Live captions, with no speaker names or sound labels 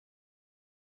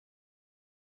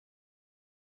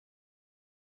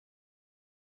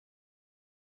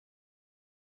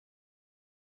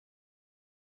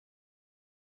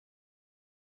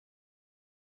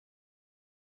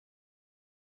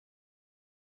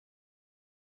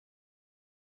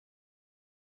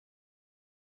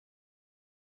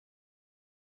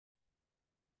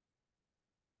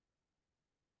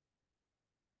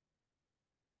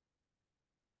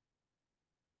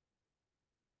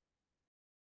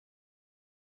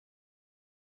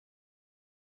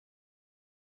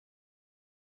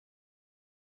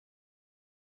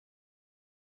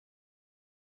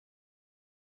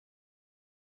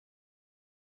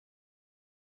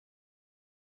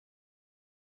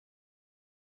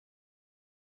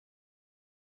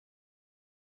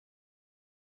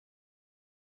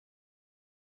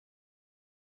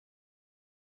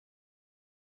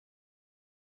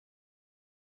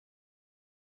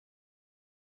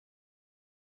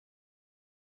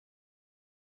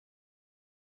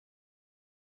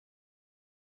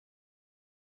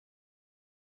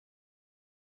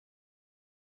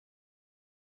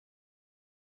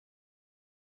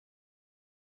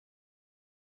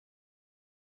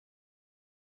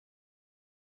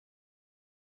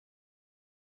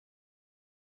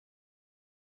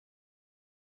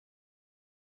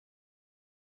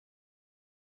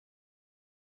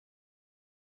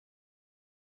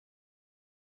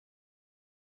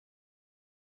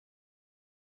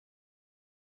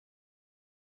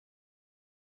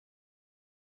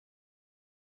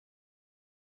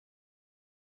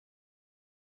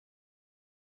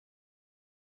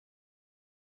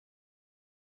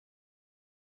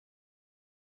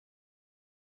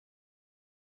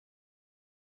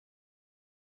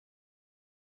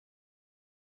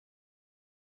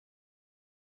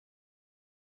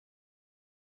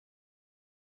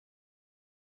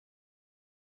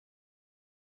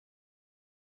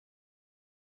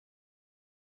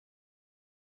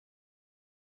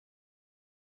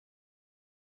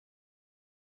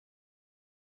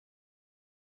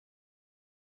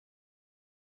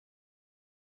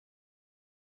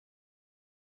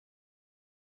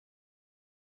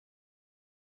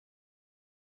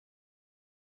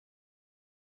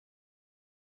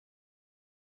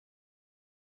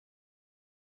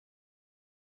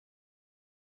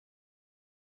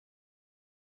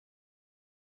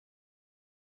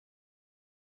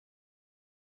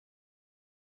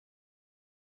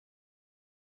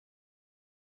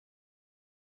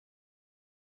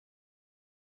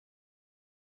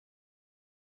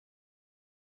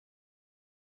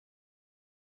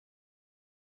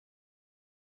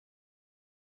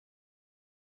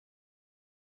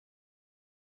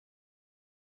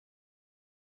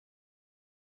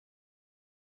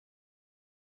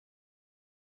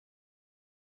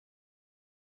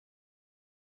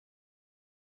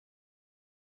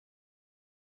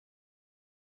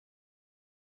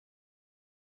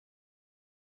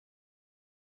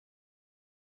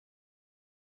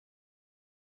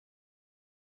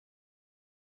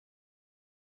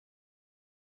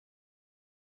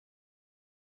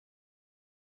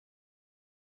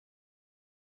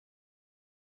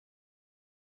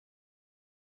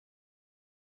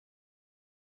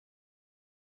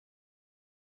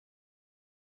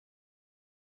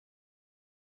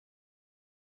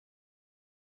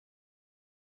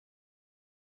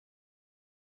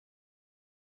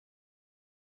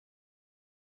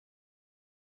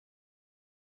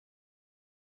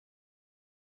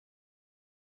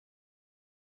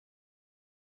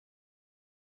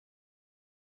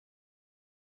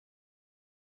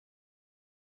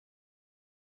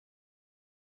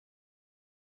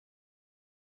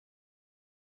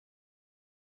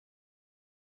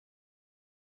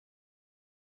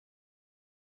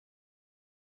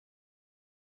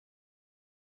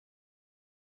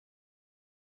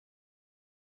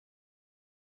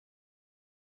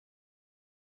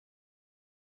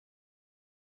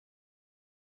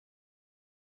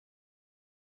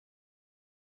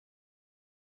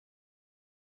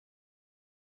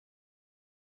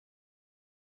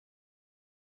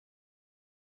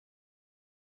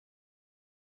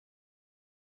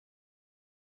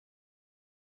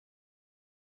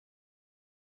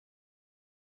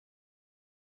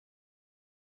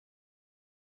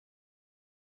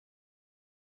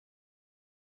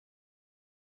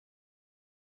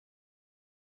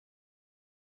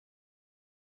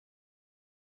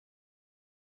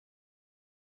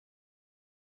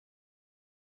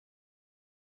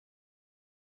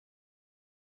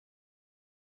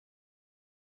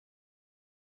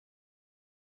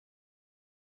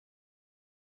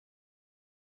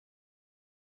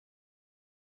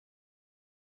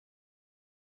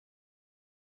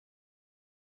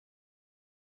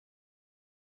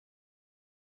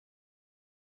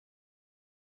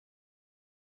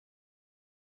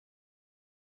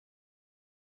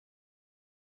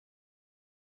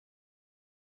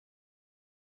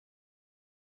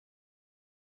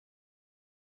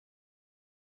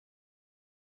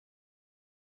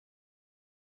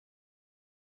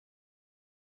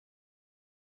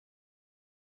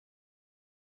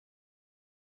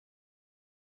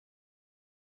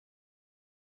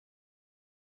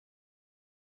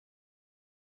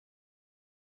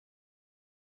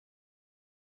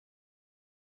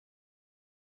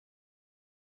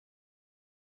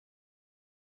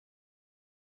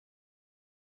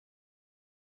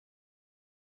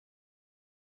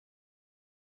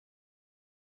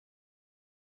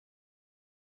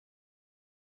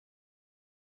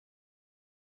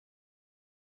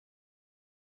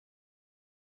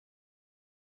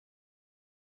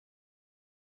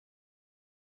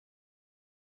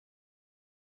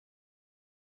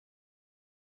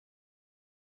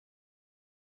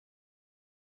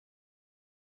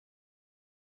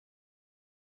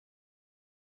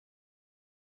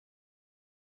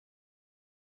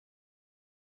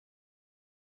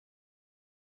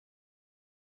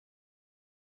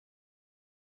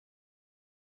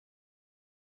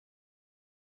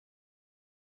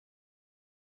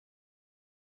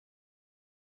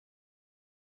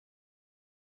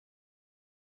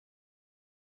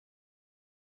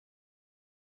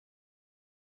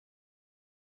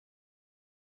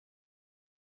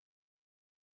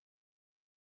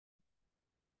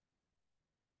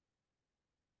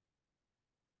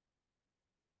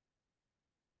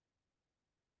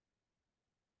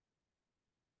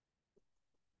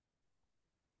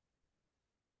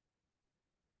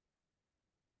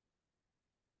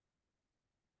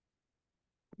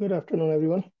Good afternoon,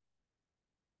 everyone.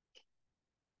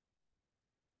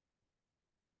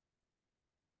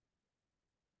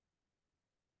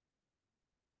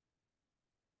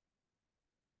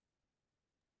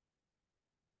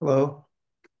 Hello.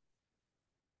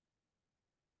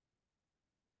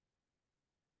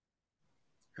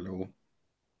 Hello.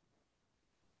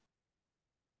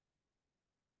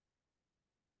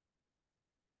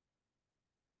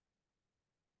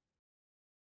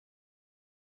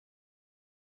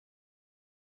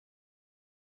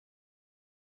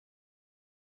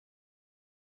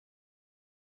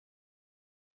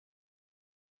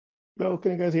 Well,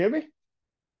 can you guys hear me?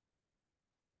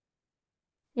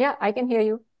 Yeah, I can hear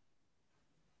you.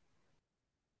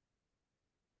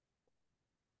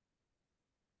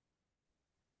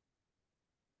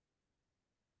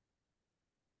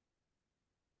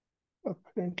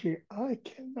 Apparently, I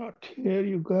cannot hear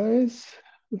you guys.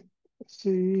 Let's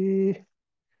see.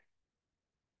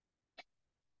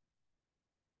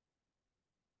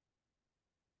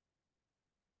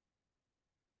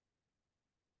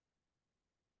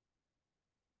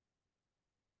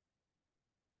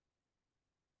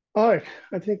 All right,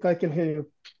 I think I can hear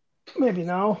you. Maybe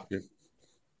now.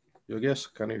 Yes,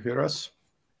 can you hear us?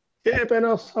 Hey,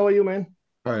 Panos, how are you, man?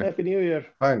 Hi. Happy New Year.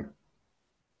 Fine.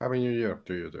 Happy New Year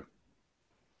to you too.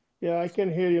 Yeah, I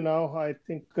can hear you now. I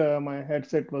think my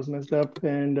headset was messed up,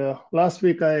 and last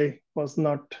week I was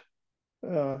not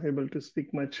able to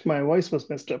speak much. My voice was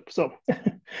messed up. So,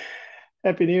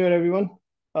 Happy New Year, everyone.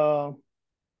 Uh,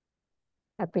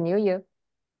 Happy New Year.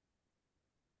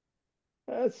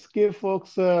 Let's give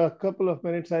folks a couple of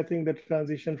minutes. I think the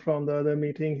transition from the other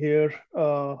meeting here,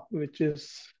 which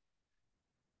is,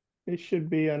 it should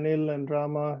be Anil and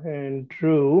Rama and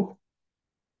Drew,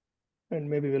 and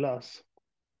maybe Vilas.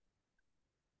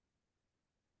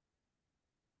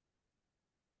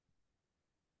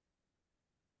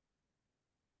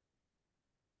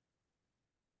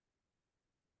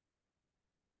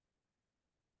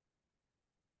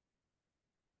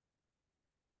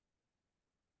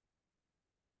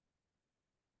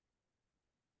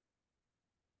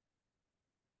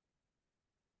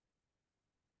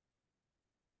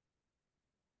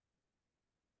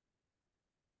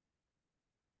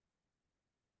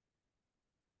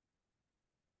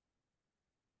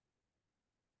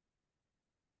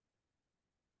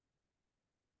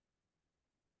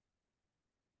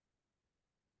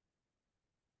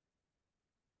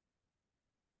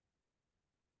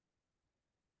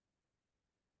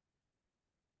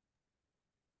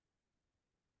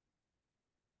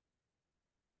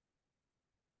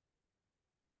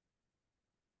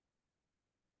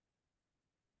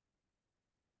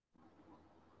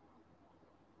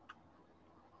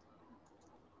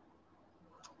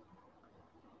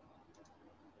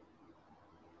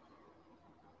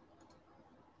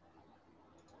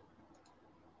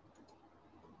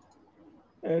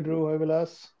 Drew, hi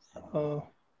Vilas.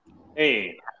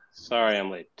 Hey, sorry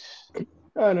I'm late.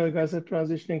 I know you guys are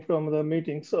transitioning from the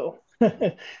meeting, so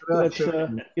let's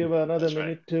give another That's right.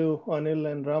 minute to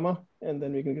Anil and Rama, and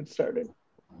then we can get started.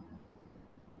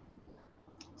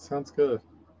 Sounds good.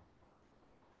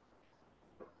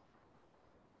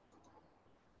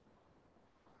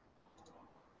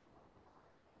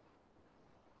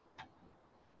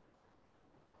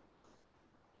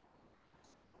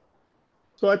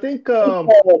 So I think while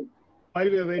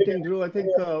we are waiting, Drew, I think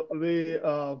we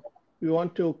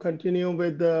want to continue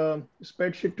with the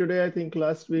spreadsheet today. I think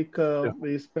last week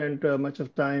we spent much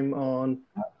of time on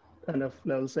kind of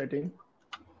level setting.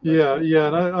 Yeah.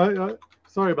 And I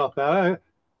sorry about that.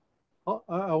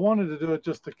 I wanted to do it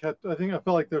just to catch. I think I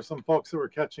felt like there's some folks that were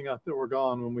catching up that were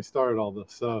gone when we started all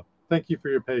this. So thank you for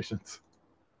your patience.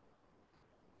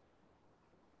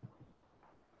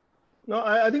 No,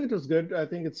 I think it was good. I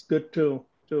think it's good to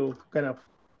kind of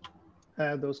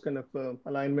have those kind of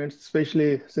alignments,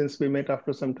 especially since we met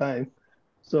after some time.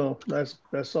 So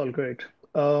that's all great.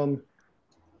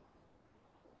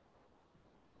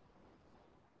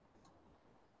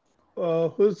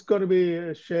 Who's going to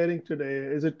be sharing today?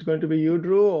 Is it going to be you,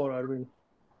 Drew, or Arvind?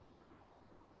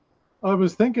 I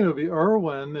was thinking it would be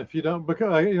Erwin if you don't,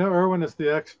 because Erwin is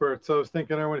the expert. So I was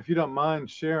thinking, Erwin, if you don't mind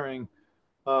sharing,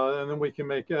 and then we can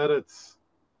make edits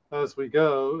as we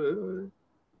go.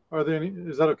 Are there any?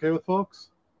 Is that okay with folks?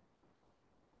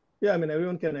 Yeah, I mean,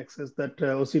 everyone can access that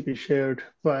OCP shared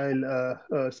file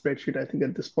spreadsheet, I think,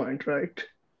 at this point, right?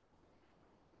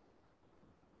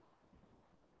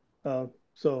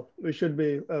 So we should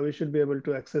be able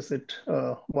to access it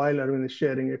while Arvind is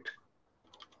sharing it.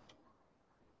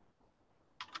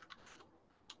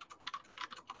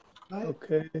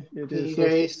 Okay, it Can is you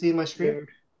guys see my screen? shared.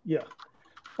 Yeah.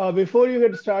 Before you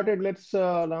get started, let's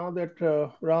now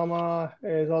that Rama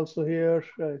is also here,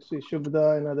 see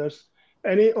Shubda and others.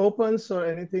 Any opens or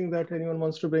anything that anyone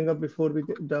wants to bring up before we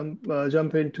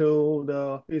jump into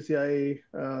the PCI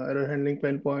error handling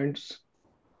pain points?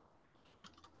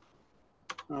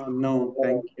 No,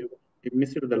 thank you. I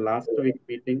missed the last week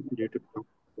meeting due to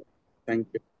thank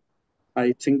you.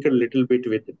 I synced a little bit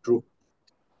with Drew.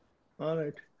 All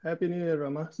right. Happy New Year,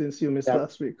 Rama, since you missed Yeah.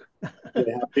 last week.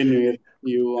 Yeah, Happy New Year,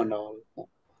 you and all.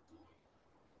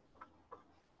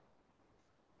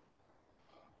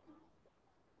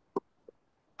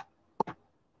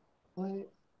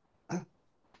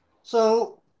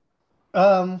 So,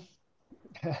 I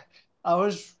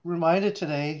was reminded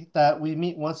today that we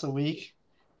meet once a week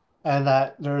and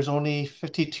that there's only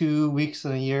 52 weeks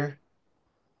in a year.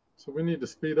 So we need to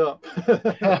speed up.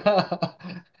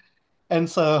 And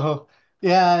so,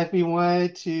 yeah, if we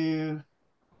wanted to,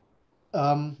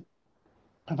 but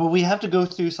we have to go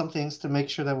through some things to make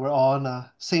sure that we're all on the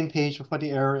same page with what the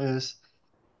error is.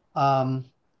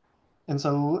 And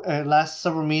so, last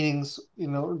several meetings,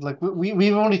 like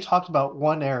we've only talked about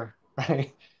one error,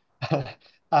 right?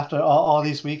 After all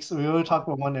these weeks, we only talked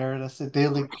about one error. That's the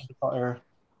daily protocol error.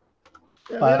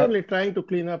 Yeah, we're But only trying to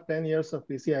clean up 10 years of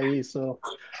PCIe. So,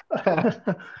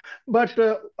 but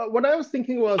what I was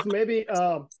thinking was maybe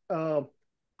how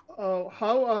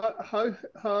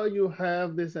you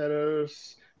have these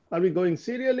errors. Are we going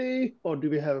serially, or do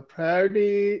we have a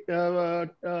priority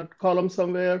column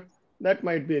somewhere? That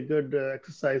might be a good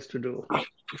exercise to do.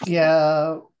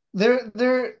 yeah,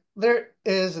 there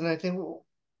is, and I think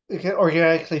we can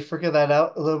organically figure that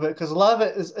out a little bit because a lot of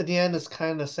it is at the end is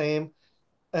kind of the same,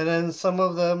 and then some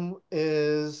of them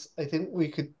is I think we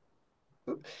could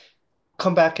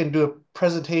come back and do a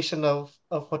presentation of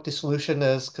what the solution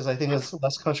is because I think it's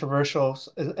less controversial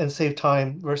and save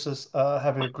time versus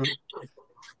having a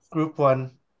group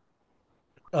one.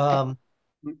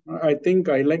 I think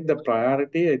I like the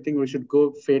priority. I think we should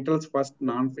go fatals first,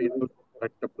 non-fatal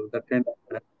correctable. That kind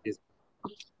of is.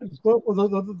 Well,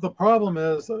 the problem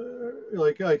is,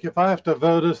 like if I have to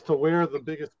vote as to where the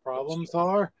biggest problems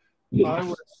are, I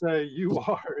would say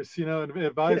URs, and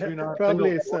advisory Yeah, non-fatal.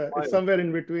 probably it's somewhere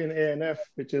in between A and F,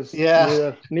 which is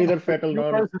Yeah. neither fatal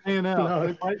nor URs and A&F, no.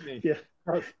 they bite me. Yeah.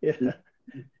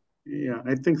 Yeah,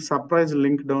 I think surprise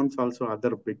link downs also one of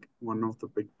the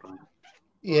big problems.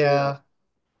 Yeah.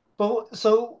 But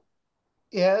so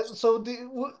yeah, so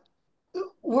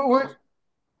we're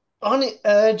on the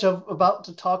edge of about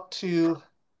to talk to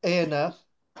ANF.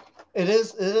 It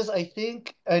is, I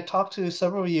think I talked to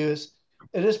several users.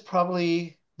 It is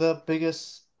probably the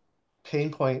biggest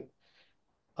pain point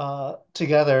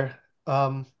together.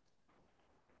 So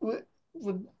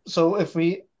if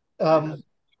we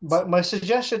but my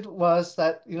suggestion was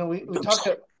that we talked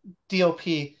to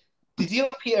DLP. The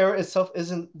DLP error itself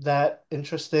isn't that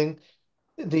interesting.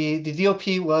 The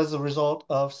DLP was a result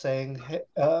of saying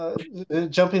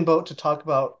jumping boat to talk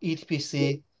about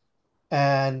ETPC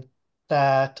and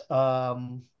that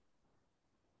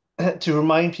to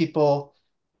remind people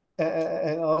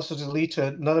and also to lead to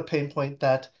another pain point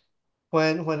that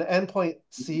when an endpoint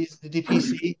sees the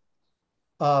DPC,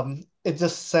 it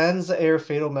just sends the error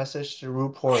fatal message to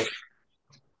root port.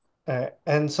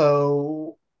 And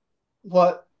so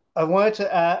what I wanted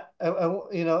to add,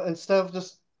 instead of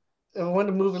just, I wanted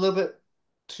to move a little bit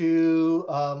to,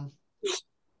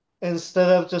 instead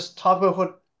of just talk about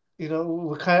what, we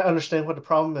kind of understand what the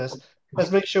problem is,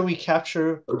 let's make sure we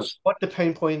capture what the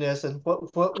pain point is and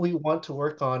what we want to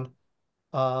work on,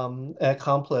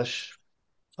 accomplish,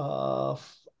 I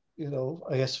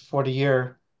guess for the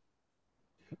year.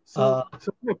 So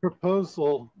the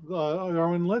proposal,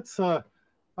 Arwen, let's, I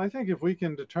think if we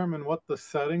can determine what the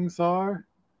settings are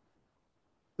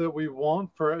that we want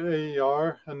for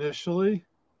AER initially,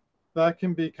 that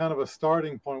can be kind of a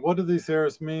starting point. What do these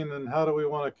errors mean, and how do we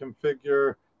want to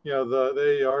configure,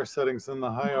 the AER settings in the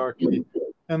hierarchy?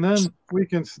 And then we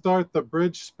can start the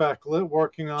bridge spec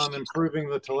working on improving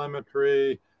the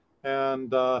telemetry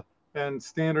and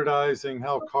standardizing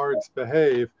how cards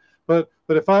behave. But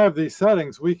if I have these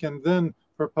settings, we can then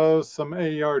propose some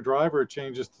AER driver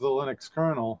changes to the Linux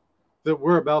kernel that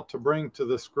we're about to bring to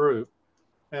this group.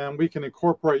 And we can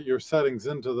incorporate your settings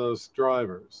into those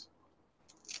drivers.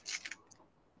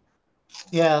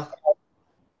 Yeah.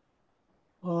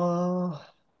 Let's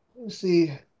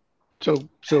see. So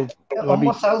It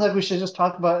almost sounds like we should just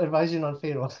talk about advising on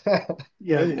fatal.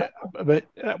 yeah, but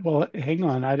well, hang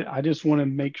on. I just want to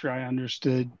make sure I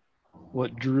understood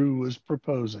what Drew was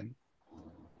proposing.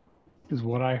 Because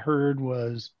what I heard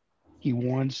was he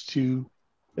wants to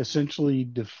essentially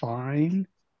define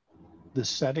the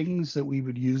settings that we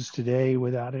would use today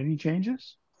without any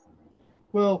changes?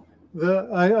 Well,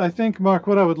 I think, Mark,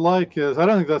 what I would like is, I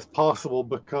don't think that's possible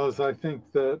because I think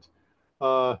that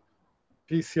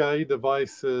PCIe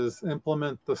devices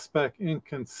implement the spec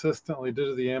inconsistently due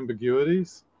to the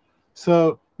ambiguities.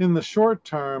 So in the short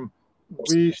term,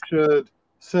 we should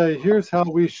say, here's how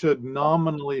we should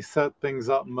nominally set things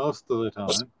up most of the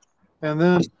time. And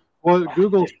then what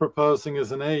Google's proposing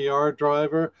is an AER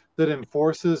driver that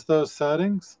enforces those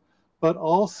settings, but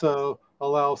also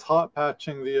allows hot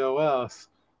patching the OS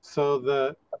so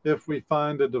that if we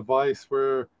find a device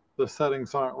where the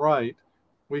settings aren't right,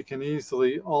 we can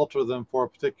easily alter them for a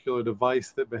particular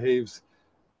device that behaves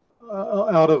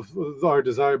out of our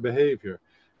desired behavior.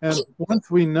 And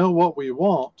once we know what we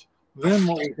want, then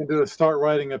what we can do is start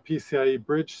writing a PCIe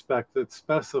bridge spec that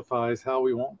specifies how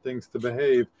we want things to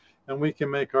behave, and we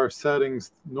can make our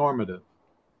settings normative.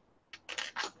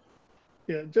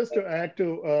 Yeah, just to add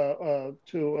to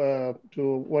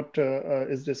what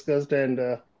is discussed and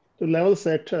to level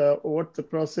set what the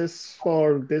process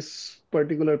for this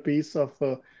particular piece of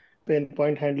pain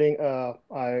point handling,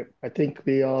 I think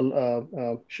we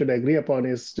all should agree upon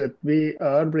is that we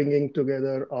are bringing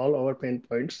together all our pain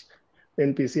points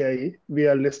in PCIe. We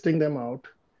are listing them out.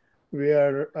 We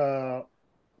are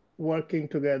working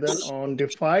together on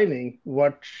defining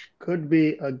what could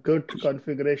be a good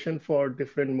configuration for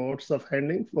different modes of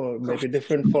handling, for maybe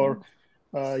different for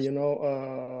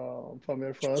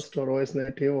firmware first or OS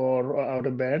native or out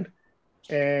of band.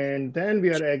 And then we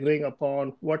are agreeing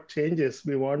upon what changes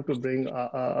we want to bring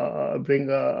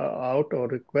out or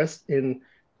request in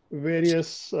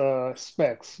various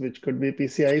specs, which could be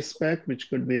PCI spec, which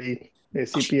could be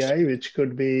ACPI, which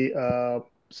could be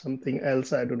something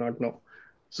else, I do not know.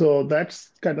 So that's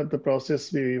kind of the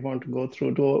process we want to go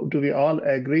through. Do we all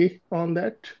agree on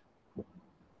that?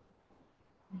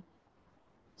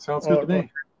 Sounds good to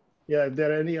me. Yeah, if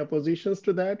there are any oppositions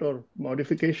to that or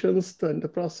modifications in the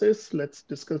process, let's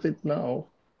discuss it now.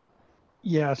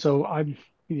 Yeah, so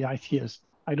yes,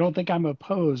 I don't think I'm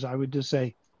opposed. I would just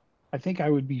say, I think I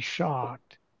would be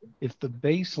shocked if the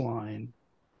baseline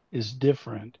is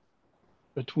different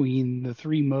between the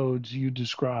three modes you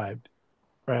described,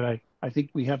 right? I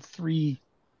think we have three,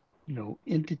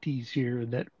 entities here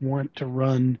that want to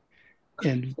run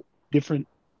in different,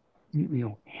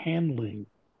 handling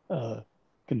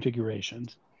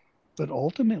configurations. But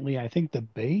ultimately, I think the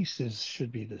base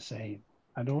should be the same.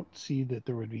 I don't see that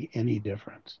there would be any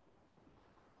difference.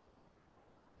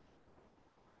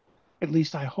 At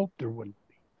least I hope there wouldn't.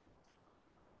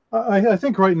 I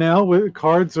think right now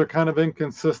cards are kind of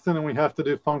inconsistent, and we have to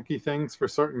do funky things for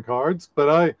certain cards.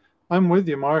 But I'm with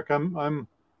you, Mark. I'm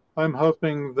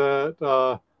hoping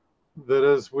that that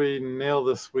as we nail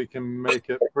this, we can make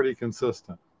it pretty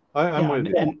consistent. I'm with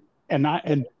you.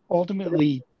 And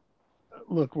ultimately,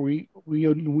 look, we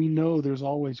know there's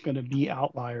always going to be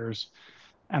outliers,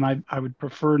 and I would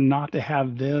prefer not to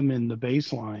have them in the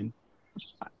baseline.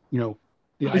 The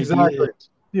Exactly. idea is,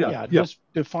 Yeah. just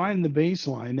define the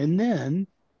baseline, and then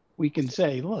we can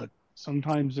say, look,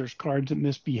 sometimes there's cards that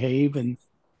misbehave, and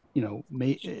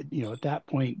at that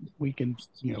point we can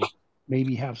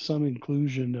maybe have some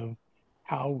inclusion of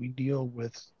how we deal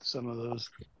with some of those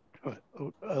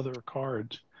other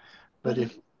cards. But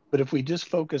if we just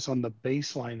focus on the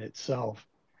baseline itself,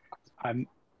 I'm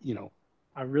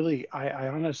I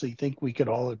honestly think we could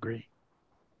all agree.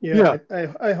 Yeah,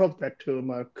 I hope that too,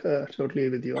 Mark. Totally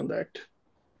with you on that.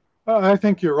 I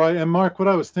think you're right. And Mark, what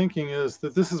I was thinking is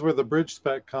that this is where the bridge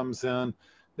spec comes in,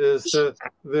 is that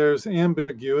there's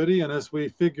ambiguity. And as we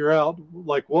figure out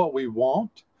like what we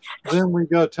want, then we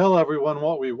go tell everyone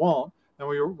what we want. And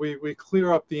we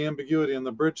clear up the ambiguity in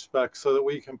the bridge spec so that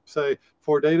we can say,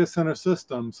 for data center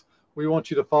systems, we want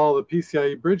you to follow the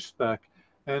PCIe bridge spec.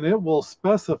 And it will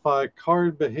specify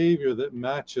card behavior that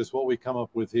matches what we come up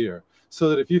with here. So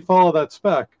that if you follow that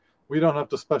spec, we don't have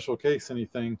to special case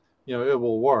anything. It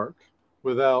will work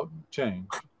without change.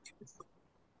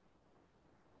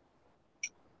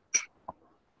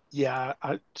 Yeah,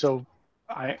 so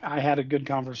I had a good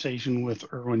conversation with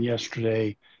Erwin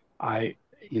yesterday. I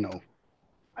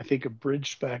think a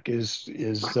bridge spec is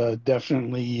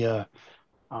definitely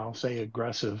I'll say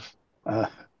aggressive.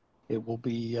 It will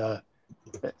be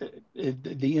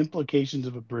the implications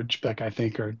of a bridge spec, I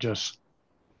think, are just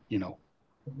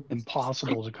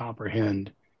impossible to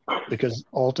comprehend, because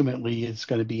ultimately it's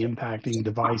going to be impacting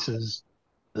devices,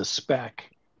 the spec,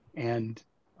 and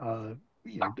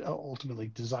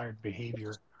ultimately desired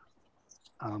behavior.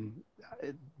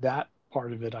 That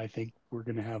part of it, I think we're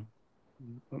going to have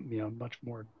much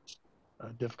more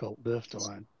difficult lift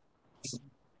on.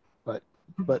 But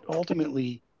but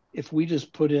ultimately, if we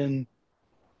just put in,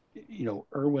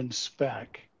 Irwin's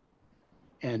spec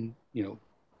and,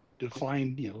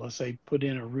 define, let's say put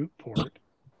in a root port,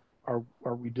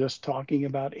 are we just talking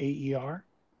about AER?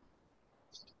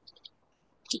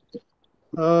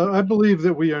 I believe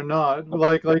that we are not.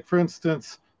 Like for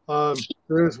instance,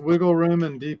 there's wiggle room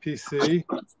in DPC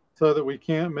so that we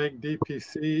can't make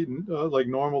DPC like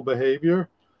normal behavior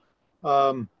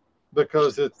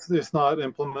because it's not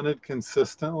implemented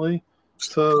consistently.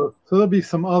 So there'll be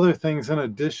some other things in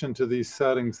addition to these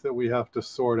settings that we have to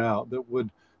sort out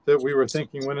that we were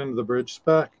thinking went into the bridge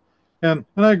spec. And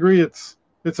I agree it's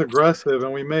aggressive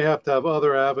and we may have to have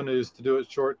other avenues to do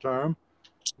it short term.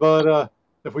 But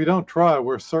if we don't try,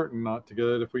 we're certain not to get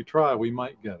it. If we try, we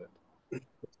might get it.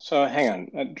 So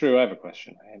hang on, Drew, I have a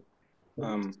question.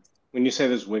 When you say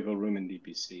there's wiggle room in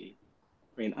DPC,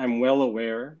 I mean, I'm well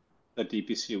aware that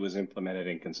DPC was implemented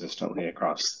inconsistently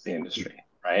across the industry,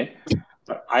 right?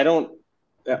 But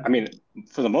I mean,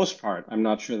 for the most part, I'm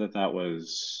not sure that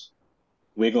was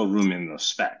wiggle room in the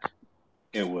spec.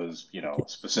 It was,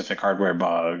 specific hardware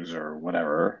bugs or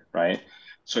whatever, right?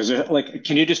 So is there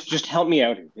can you just help me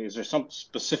out? Is there some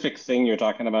specific thing you're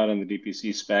talking about in the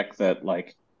DPC spec that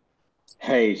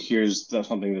hey, here's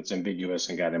something that's ambiguous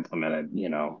and got implemented,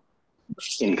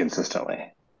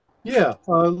 inconsistently? Yeah.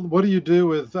 What do you do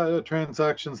with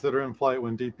transactions that are in flight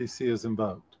when DPC is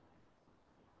invoked?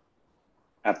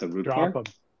 At the root Drop port?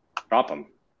 them. Drop them.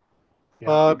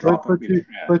 Yeah.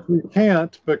 But you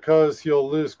can't because you'll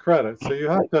lose credit. So you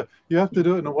have to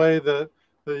do it in a way that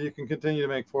you can continue to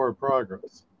make forward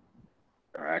progress.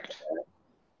 Correct.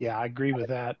 Yeah, I agree with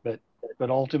that, but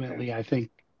ultimately, I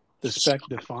think the spec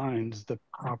defines the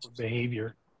proper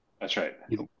behavior. That's right.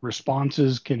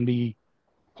 Responses can be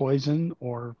poison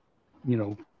or,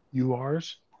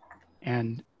 URs,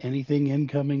 and anything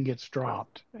incoming gets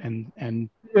dropped. And I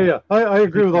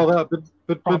agree with all that,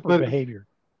 proper behavior.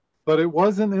 But it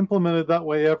wasn't implemented that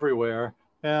way everywhere,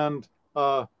 and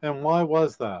why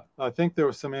was that? I think there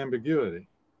was some ambiguity.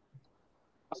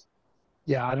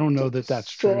 Yeah, I don't know that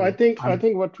that's true. So I think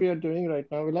what we are doing right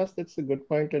now, Vilas, that's a good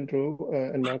point, and Drew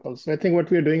and Mark also. I think what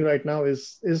we are doing right now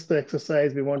is the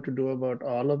exercise we want to do about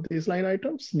all of these line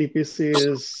items. DPC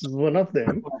is one of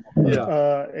them.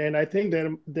 Yeah. And I think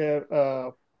there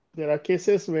are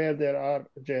cases where there are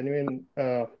genuine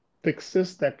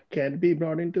fixes that can be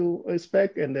brought into a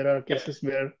spec, and there are cases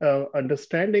where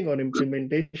understanding or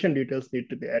implementation details need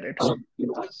to be added.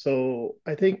 So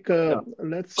I think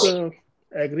let's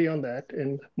agree on that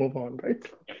and move on, right?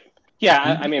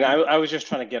 Yeah, I mean, I was just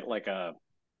trying to get a,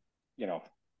 No,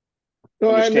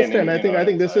 I understand. I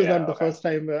think this is not the okay. first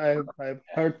time I've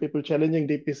heard people challenging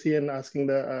DPC and asking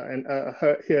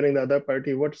hearing the other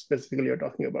party what specifically you're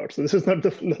talking about. So this is not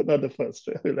the first.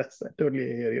 That's I totally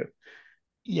hear you.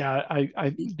 Yeah,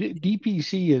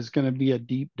 DPC is going to be a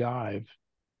deep dive.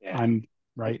 Yeah. I'm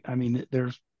right. I mean,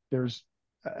 there's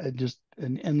just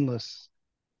an endless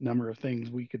number of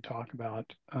things we could talk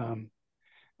about.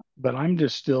 But I'm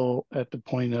just still at the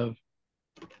point of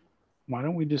why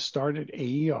don't we just start at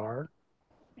AER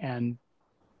and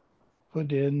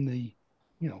put in the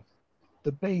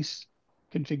base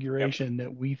configuration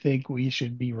that we think we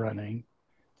should be running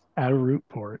at a root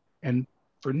port, and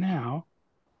for now,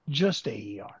 just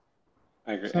AER.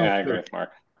 I agree. Yeah, I agree with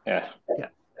Mark. Yeah. Yeah.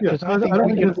 Because I think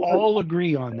we can all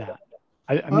agree on that.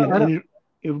 I mean,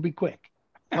 it would be quick.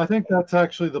 I think that's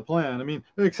actually the plan. I mean,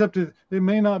 except it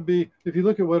may not be. If you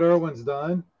look at what Irwin's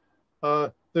done,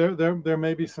 there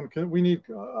may be some.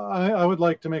 I would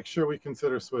like to make sure we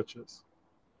consider switches.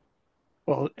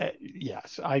 Well,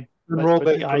 yes, but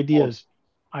the idea is,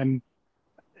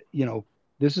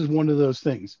 this is one of those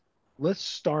things. Let's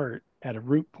start at a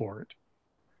root port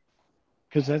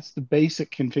because that's the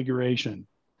basic configuration,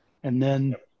 and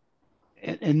then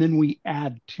we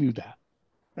add to that.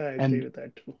 I agree with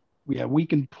that too. Yeah, we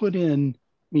can put in.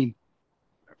 I mean,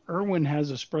 Irwin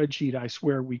has a spreadsheet. I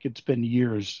swear we could spend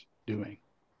years doing,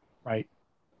 right?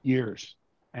 Years,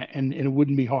 and it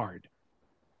wouldn't be hard.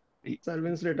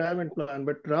 Sarvin's retirement plan,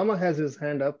 but Rama has his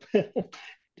hand up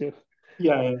too.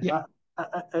 Yeah.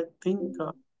 I think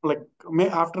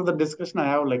after the discussion, I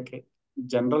have a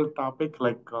general topic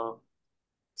I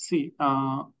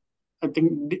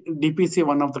think DPC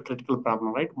one of the critical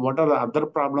problem, right? What are the other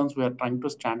problems we are trying to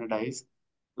standardize?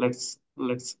 Let's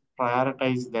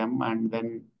prioritize them and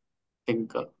then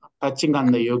think touching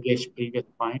on the Yogesh previous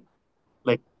point,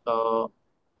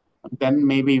 then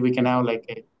maybe we can have a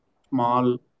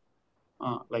small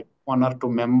one or two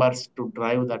members to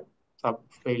drive that sub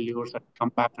failures and come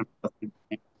back and present.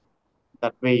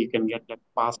 That way you can get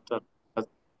faster.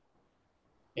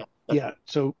 Yeah.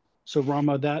 So So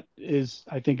Rama, that is,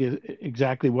 I think, is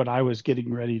exactly what I was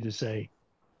getting ready to say.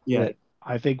 Yeah. That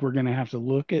I think we're going to have to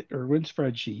look at Irwin's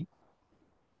spreadsheet,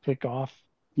 pick off,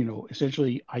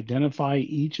 essentially identify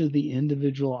each of the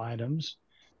individual items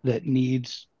that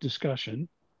needs discussion,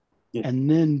 Yeah. and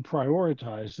then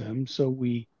prioritize them so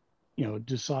we,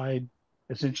 decide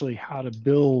essentially how to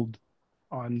build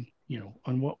on,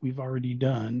 on what we've already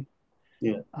done.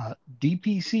 Yeah.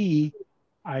 DPC,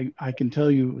 I can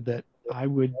tell you that I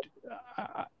would,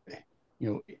 it's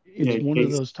Yeah. one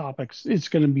of those topics. It's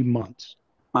going to be months.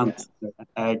 Months.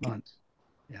 I agree. Months.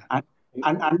 Yeah.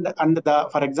 And the,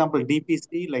 for example,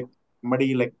 DPC, like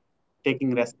somebody like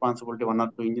taking responsibility, 1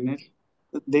 or 2 engineers,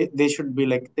 they should be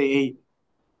like, they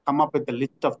come up with a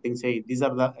list of things. Hey, these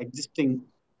are the existing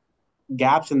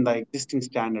gaps in the existing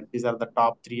standard. These are the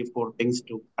top 3 or 4 things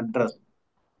to address,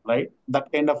 right?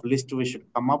 That kind of list we should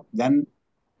come up, then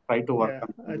try to work Yeah,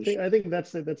 on I solution. think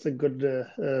that's a good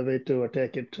way to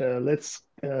attack it. Let's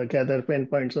gather pen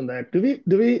points on that. Do we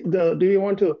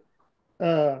want to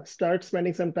start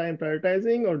spending some time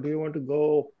prioritizing, or do you want to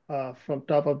go from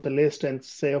top of the list and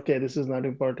say, okay, this is not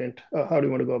important? How do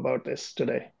you want to go about this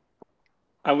today?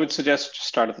 I would suggest just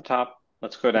start at the top.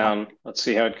 Let's go down. Let's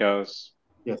see how it goes.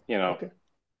 Yes. Okay.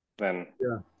 Then.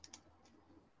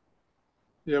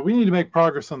 Yeah, we need to make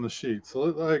progress on the sheet.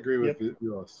 So I agree with Yep.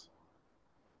 Yoss.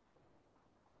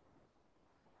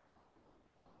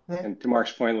 And to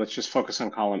Mark's point, let's just focus on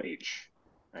column H,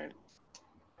 right?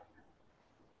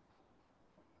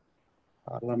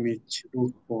 Column H,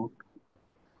 root port.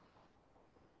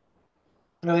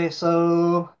 Okay,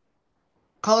 so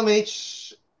column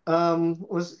H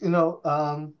was,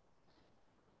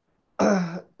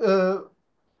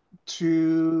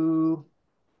 to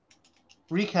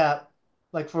recap,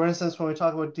 like for instance, when we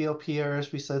talk about DLP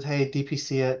errors, we said, hey,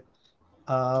 DPC it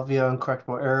via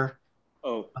uncorrectable error.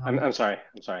 Oh, I'm sorry.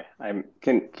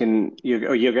 Can you,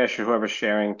 Yogesh or whoever's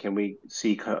sharing, can we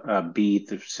see B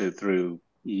through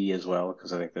E as well?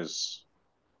 Because I think there's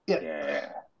yeah,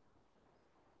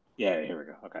 here we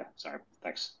go. Okay, sorry.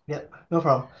 Thanks. Yeah, no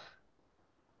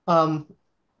problem.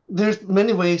 There's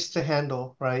many ways to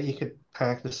handle, right? You could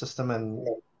hack the system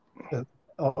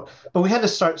but we had to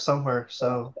start somewhere.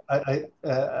 So I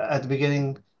at the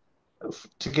beginning,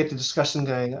 to get the discussion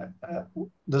going,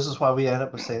 this is why we end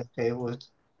up with saying, okay, with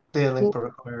data link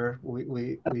protocol error, we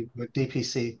with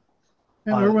DPC.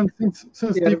 And Erwin,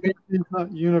 since DPC is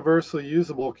not universally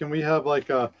usable, can we have like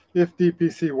a if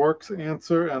DPC works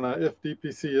answer and a if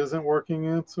DPC isn't working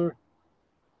answer?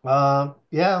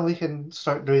 Yeah, we can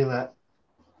start doing that.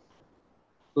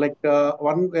 Like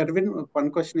Erwin, one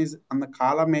question is on the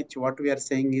column H, what we are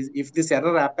saying is, if this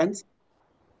error happens,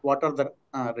 what are the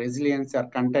resilience or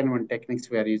containment techniques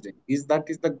we are using? Is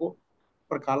the goal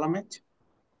for column H?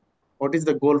 What is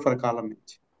the goal for column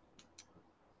H?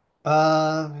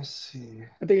 Let me see.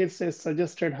 I think it says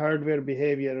suggested hardware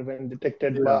behavior when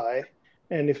detected by,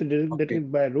 and if it is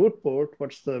detected by root port,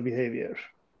 what's the behavior?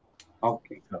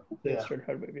 Okay. Suggested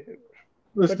hardware behavior.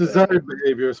 This desired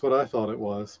behavior is what I thought it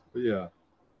was, but yeah.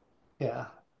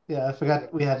 Yeah, I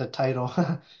forgot we had a title.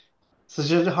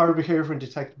 Suggested hardware behavior when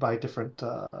detected by different.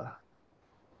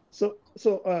 So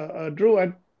Drew,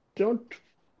 I don't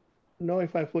know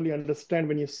if I fully understand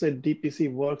when you said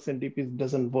DPC works and DPC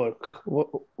doesn't work.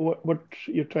 What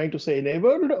you're trying to say,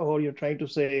 enabled, or you're trying to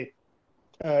say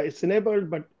it's enabled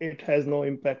but it has no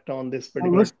impact on this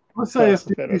particular let's say if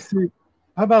class of error? DPC,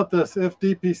 how about this? If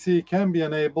DPC can be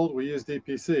enabled, we use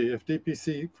DPC. If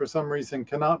DPC for some reason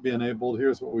cannot be enabled,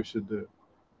 here's what we should do.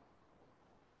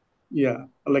 Yeah,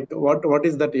 like what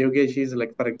is that, Yogesh? Is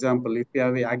like, for example, if you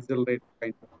have an accelerator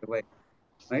kind of device,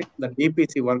 right? The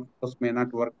DPC workflows may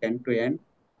not work end to end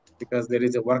because there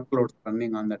is a workload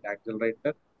running on that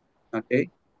accelerator. Okay,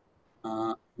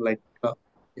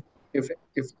 if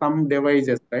some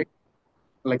devices, right,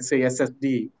 like say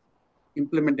SSD,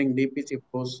 implementing DPC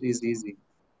flows is easy.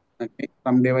 Okay,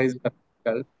 some devices are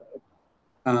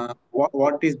difficult.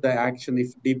 What is the action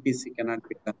if DPC cannot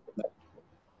be done to that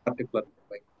particular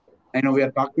device? I know we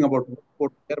are talking about root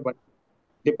port here, but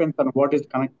depends on what is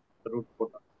connected to the root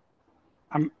port.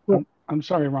 I'm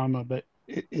sorry, Rama, but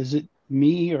is it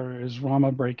me or is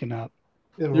Rama breaking up?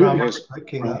 Rama's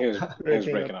breaking up. He was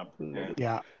breaking up.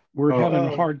 Yeah, we're having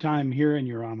a hard time hearing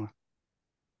you, Rama.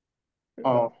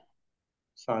 Oh,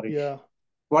 sorry. Yeah.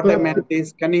 What I meant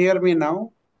is, can you hear me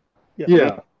now?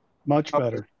 Yeah, much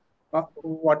better.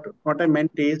 What I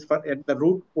meant is, for at the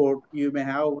root port, you may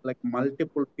have like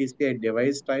multiple PCI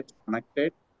device types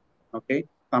connected. Okay,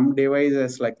 some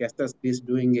devices like SSD is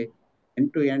doing a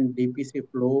end-to-end DPC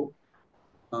flow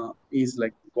is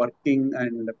like working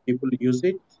and people use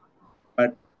it,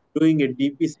 but doing a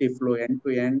DPC flow end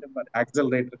to end for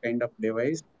accelerator kind of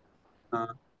device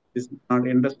is not,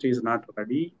 industry is not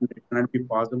ready. It cannot be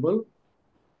possible.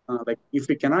 Like if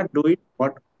we cannot do it,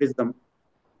 what is the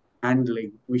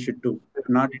handling we should do?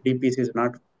 Not DPC is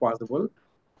not possible.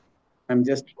 I'm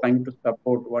just trying to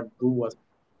support what Drew was.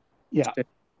 Yeah.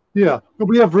 Yeah, but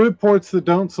we have root ports that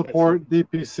don't support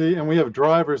DPC, and we have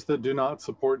drivers that do not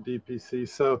support DPC.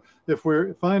 So if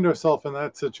we find ourselves in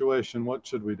that situation, what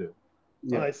should we do?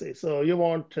 Yeah. I see. So you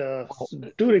want two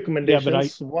Yeah,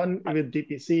 recommendations, but one with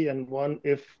DPC and one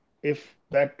if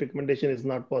that recommendation is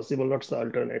not possible, what's the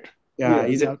alternate? Yeah, Yeah,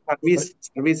 is yeah, it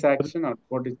service action or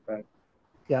what is that?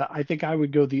 yeah, I think I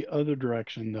would go the other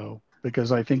direction though,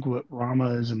 because I think what Rama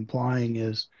is implying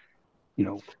is, you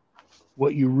know,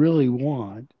 what you really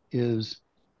want is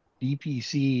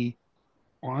DPC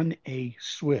on a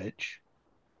switch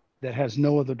that has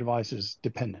no other devices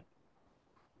dependent.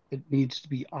 It needs to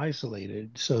be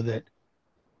isolated so that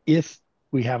if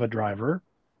we have a driver,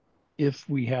 if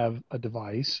we have a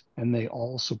device and they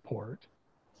all support,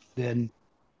 then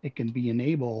it can be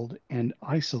enabled and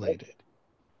isolated.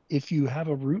 If you have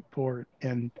a root port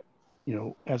and, you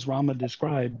know, as Rama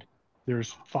described,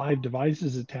 there's 5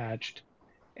 devices attached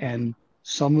and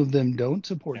some of them don't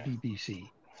support DPC,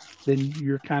 then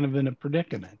you're kind of in a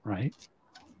predicament, right?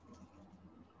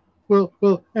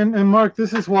 Well, and Mark,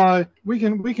 this is why we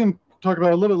can talk about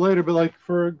it a little bit later. But like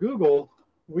for Google,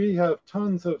 we have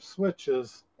tons of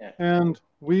switches, and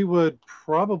we would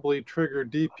probably trigger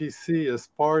DPC as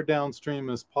far downstream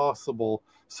as possible,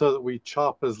 so that we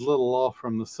chop as little off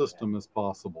from the system as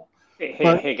possible.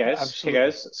 Hey guys,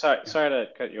 absolutely. Sorry to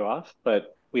cut you off,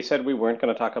 but we said we weren't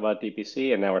going to talk about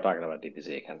DPC, and now we're talking about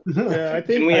DPC again. Yeah, I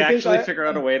think Can we I think actually I, figure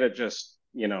out a way to just,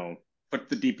 put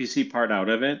the DPC part out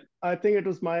of it? I think it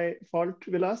was my fault,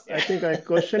 Vilas. I think I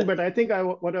questioned, but I think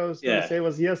what I was going to Yeah. say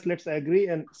was yes, let's agree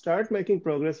and start making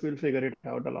progress. We'll figure it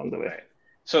out along the way. Right.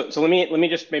 So let me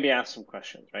just maybe ask some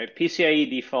questions, right? PCIe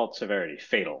default severity,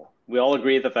 fatal. We all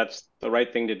agree that that's the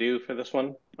right thing to do for this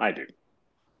one? I do.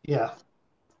 Yeah.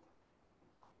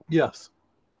 Yes.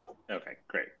 Okay,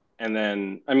 great. And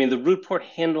then, I mean, the root port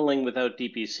handling without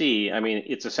DPC, I mean,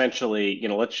 it's essentially,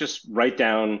 let's just write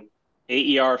down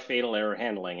AER fatal error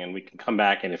handling, and we can come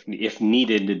back and if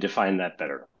needed to define that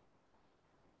better.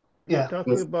 You're Yeah.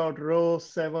 talking about row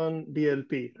 7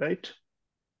 DLP, right?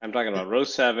 I'm talking about row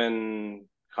 7,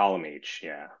 column H,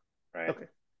 yeah, right? Okay.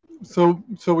 So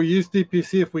we use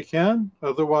DPC if we can.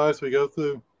 Otherwise, we go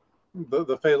through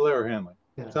the fatal error handling.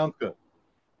 Yeah. Sounds good.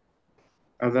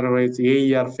 Otherwise,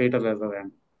 AER fatal error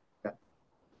and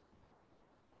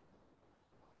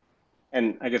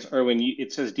And I guess, Erwin,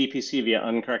 it says DPC via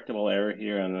uncorrectable error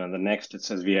here, and then the next it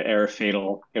says via error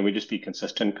fatal. Can we just be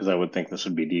consistent? Because I would think this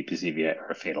would be DPC via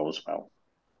error fatal as well.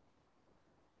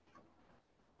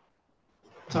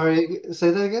 Sorry,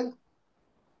 say that again?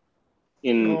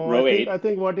 In No, row 8. I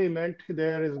think what he meant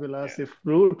there is, Vilas, if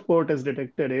root port has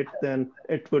detected it, then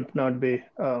it would not be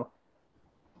error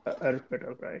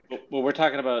fatal, right? Well, we're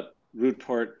talking about root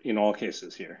port in all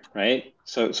cases here, right?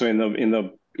 So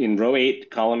in row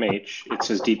 8, column H, it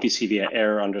says DPC via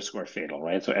error underscore fatal,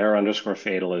 right? So error underscore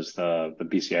fatal is the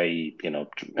PCIe,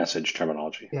 message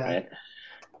terminology, Yeah. right?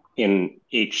 In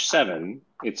H7,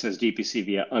 it says DPC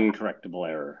via uncorrectable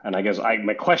error. And I guess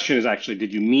my question is actually,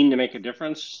 did you mean to make a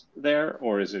difference there,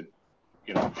 or is it,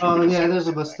 Oh, yeah, there's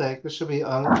a mistake. There should be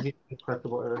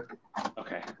uncorrectable error.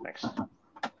 Okay, thanks.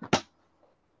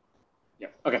 Yeah,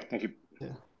 okay, thank you.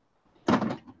 Yeah.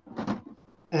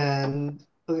 And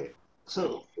okay,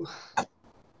 so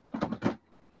all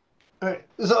right.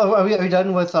 So are we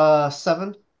done with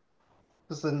 7?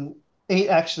 Because then 8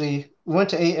 actually we went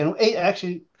to 8, and 8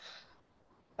 actually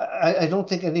I don't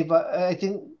think anybody, I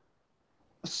think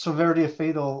severity of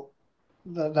fatal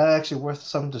that actually worth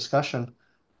some discussion.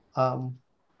 So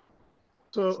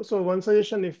one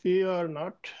suggestion, if we are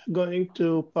not going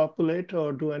to populate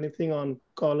or do anything on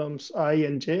columns I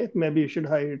and J, maybe you should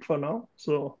hide it for now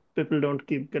so people don't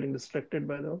keep getting distracted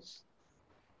by those.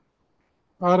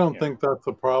 I don't think that's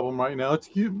a problem right now.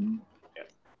 It's you.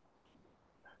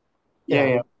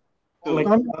 yeah. Like,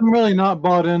 I'm really not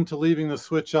bought into leaving the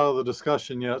switch out of the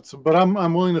discussion yet. So, but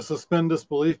I'm willing to suspend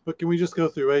disbelief. But can we just go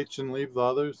through H and leave the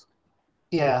others?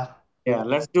 Yeah. yeah,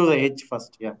 let's do the H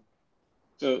first. Yeah.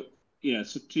 So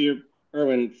to your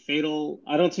Erwin, fatal,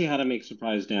 I don't see how to make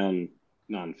surprise down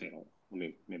non-fatal. Let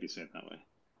me maybe say it that way.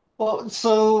 Well,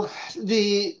 so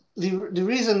the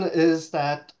reason is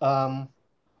that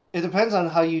it depends on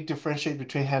how you differentiate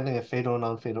between handling a fatal and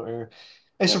non-fatal error.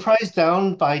 A surprise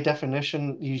down, by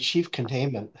definition, you achieve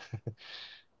containment.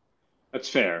 That's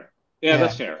fair. Yeah,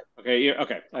 that's fair. Okay,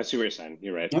 okay. I see what you're saying.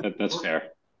 You're right. Yep. That's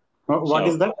fair. What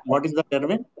is So that? What is that,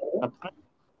 Erwin?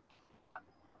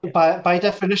 By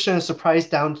definition, a surprise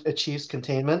down achieves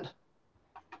containment.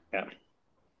 yeah.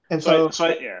 And So so,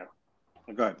 yeah.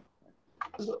 Go ahead.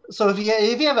 so if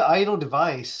you have an idle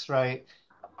device, right?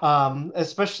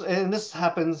 Especially, and this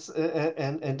happens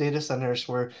in data centers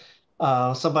where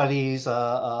somebody's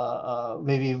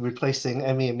maybe replacing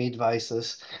NVMe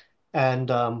devices, and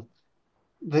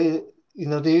they you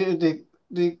know they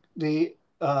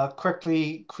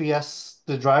correctly quiesce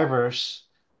the drivers,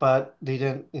 but they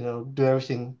didn't do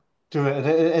everything through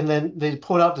it, and then they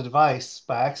pulled out the device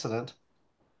by accident.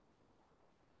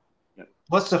 Yeah.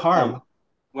 What's the harm?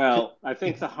 Well, I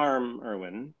think the harm,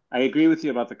 Erwin, I agree with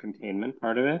you about the containment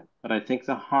part of it, but I think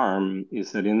the harm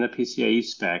is that in the PCIe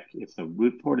spec, if the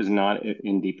root port is not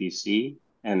in DPC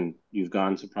and you've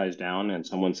gone surprise down and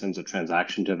someone sends a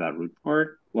transaction to that root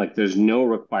port, like there's no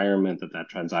requirement that that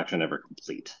transaction ever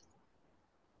complete.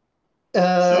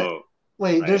 So,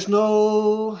 Wait, right. there's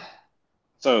no.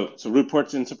 So root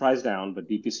port's in surprise down, but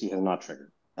DPC has not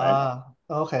triggered, right?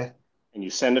 Okay. And you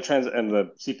send and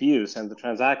the CPU sends the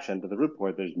transaction to the root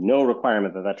port, there's no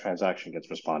requirement that that transaction gets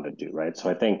responded to, right? So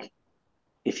I think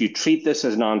if you treat this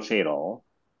as non-fatal,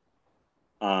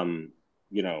 there's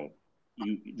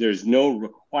no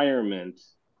requirement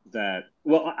that,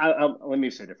 well, let me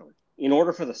say differently. In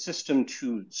order for the system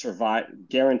to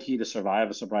guarantee to survive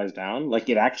a surprise down, like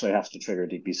it actually has to trigger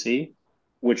DPC,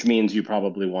 which means you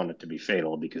probably want it to be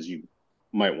fatal because you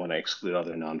might want to exclude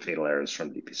other non-fatal errors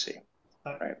from DPC,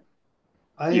 right?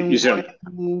 I am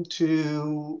going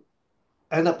to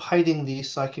end up hiding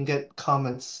these so I can get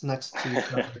comments next to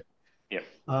each other. Yep.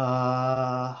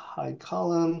 Hide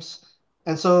columns.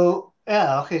 And so,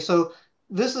 yeah, okay, so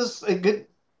this is it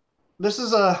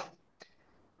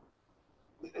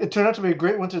turned out to be a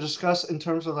great one to discuss in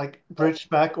terms of like bridge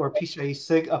back or PCIe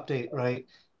SIG update, right?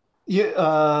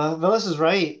 Velas is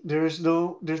right. There's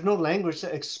no language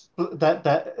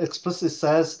that explicitly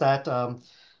says that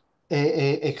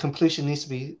a completion needs to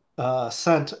be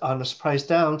sent on a surprise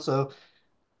down. So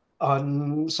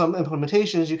on some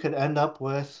implementations, you could end up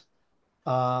with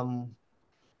a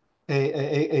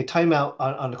timeout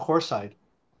on the core side.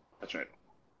 That's right.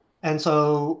 And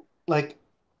so, like,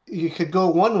 you could go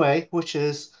one way, which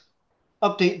is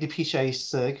update the PCIe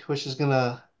SIG, which is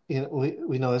gonna,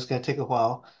 we know it's gonna take a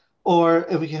while. Or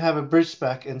if we can have a bridge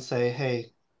spec and say,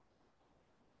 hey,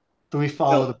 do we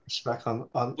follow the bridge spec on?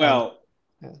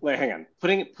 Wait, hang on.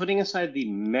 Putting aside the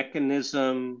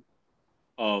mechanism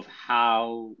of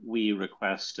how we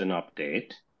request an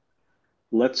update,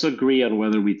 let's agree on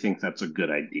whether we think that's a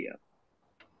good idea.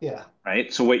 Yeah.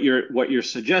 Right. So what you're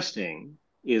suggesting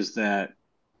is that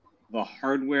the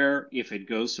hardware, if it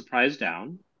goes surprise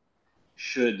down,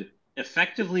 should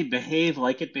effectively behave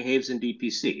like it behaves in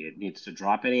DPC. It needs to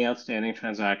drop any outstanding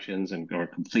transactions or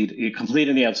complete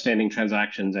any outstanding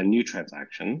transactions and new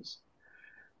transactions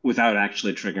without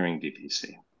actually triggering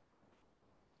DPC.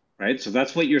 Right? So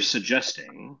that's what you're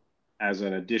suggesting as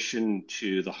an addition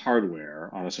to the hardware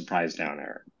on a surprise down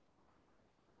error.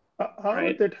 How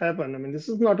would that happen? I mean, this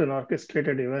is not an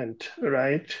orchestrated event,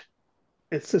 right?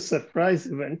 It's a surprise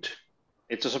event.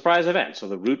 It's a surprise event. So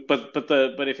the root, but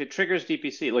if it triggers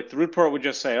DPC, like the root port would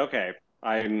just say, okay,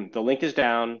 the link is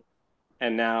down,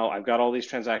 and now I've got all these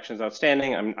transactions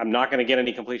outstanding. I'm not going to get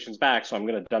any completions back, so I'm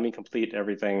going to dummy complete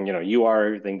everything. UR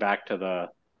everything back to the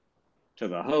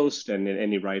host, and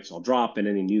any writes I'll drop, and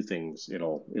any new things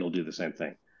it'll do the same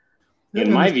thing.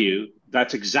 In my view,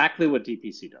 that's exactly what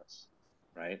DPC does,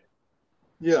 right?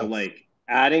 Yes. So like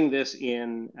adding this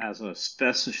in as a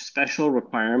special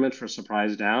requirement for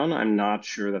surprise down, I'm not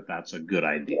sure that that's a good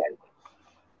idea,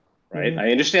 right? I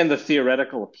understand the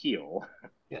theoretical appeal,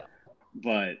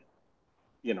 but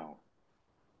I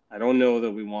don't know that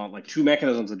we want like two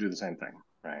mechanisms to do the same thing,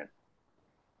 right?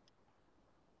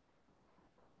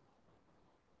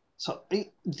 So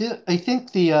I think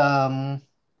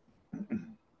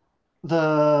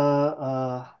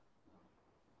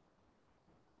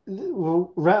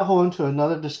we'll rat hole into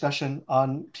another discussion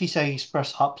on PCI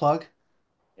Express hot plug.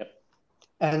 Yep.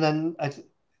 And then I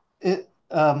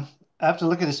have to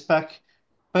look at the spec,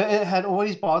 but it had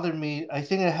always bothered me. I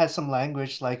think it had some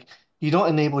language like you don't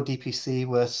enable DPC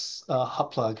with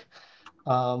hot plug.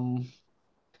 Well,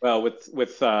 with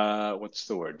what's the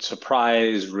word?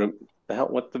 Surprise room. The hell?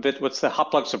 What's the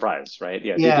hot plug surprise? Right?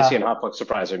 Yeah. DPC and hot plug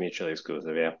surprise are mutually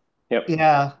exclusive. Yeah. Yep.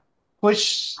 Yeah.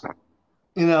 Which,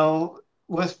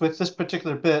 with this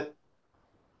particular bit,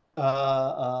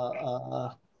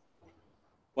 well,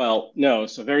 no.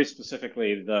 So very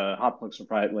specifically, the hot plug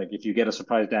surprise, like if you get a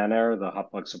surprise down error, the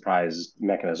hot plug surprise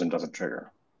mechanism doesn't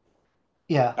trigger.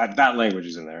 Yeah. That language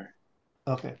is in there.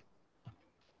 Okay.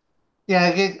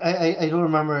 Yeah, I don't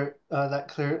remember that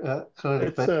clearly,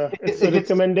 It's but a if it's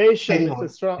recommendation. It's a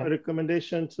payload, strong yeah.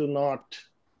 recommendation to not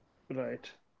write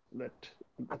that.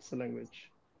 That's the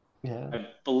language. Yeah. I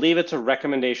believe it's a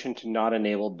recommendation to not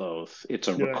enable both. It's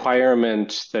a Right.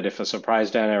 requirement that if a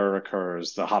surprise down error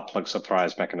occurs, the hot plug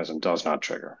surprise mechanism does not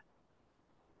trigger.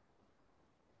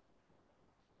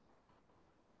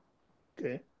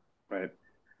 Okay. Right.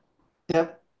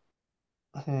 Yep.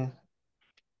 Okay.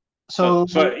 So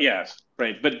yes,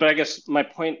 right. But I guess my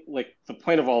point, like the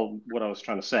point of all what I was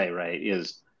trying to say, right,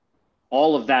 is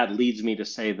all of that leads me to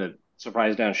say that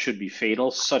surprise down should be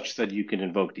fatal such that you can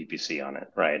invoke DPC on it,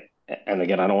 right? And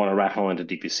again, I don't want to rat hole into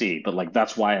DPC, but like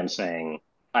that's why I'm saying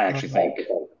I actually think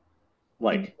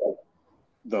like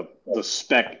the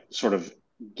spec sort of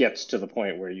gets to the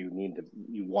point where you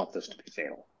want this to be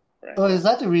fatal, right? oh, is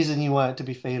that the reason you want it to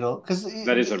be fatal? Because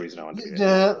That is the reason I want it to be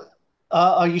fatal.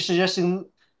 are you suggesting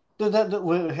that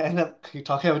we end up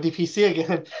talking about DPC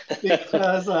again?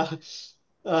 Because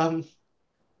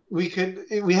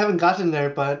we haven't gotten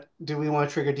there, but do we want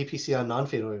to trigger DPC on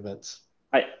non-fatal events?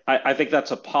 I think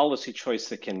that's a policy choice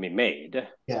that can be made,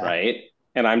 Yeah. right?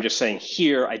 And I'm just saying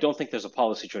here, I don't think there's a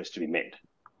policy choice to be made,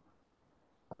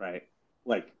 right?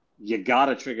 Like you got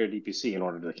to trigger DPC in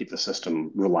order to keep the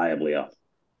system reliably up,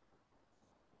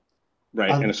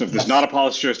 right? And so if there's not a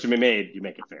policy choice to be made, you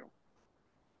make it fail.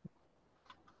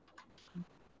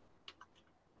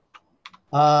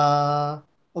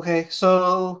 Okay,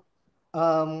 so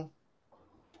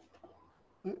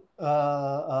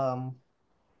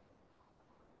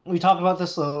we talked about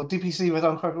this, so DPC with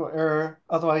uncorrectable error,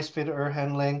 otherwise fatal error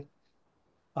handling.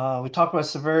 We talked about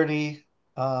severity.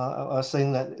 I was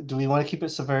saying that do we want to keep it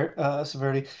severity?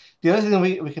 The other thing that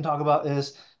we can talk about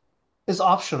is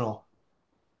optional.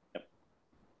 Yep.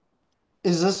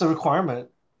 Is this a requirement?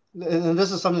 And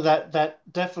this is something that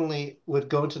definitely would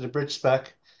go into the bridge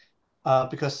spec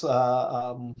because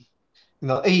AER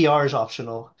is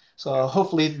optional. So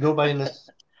hopefully nobody in this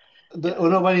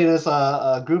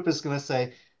group is going to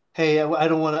say, "Hey, I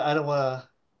don't want to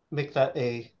make that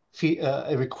a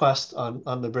request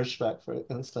on the bridge spec, for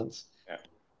instance." Yeah.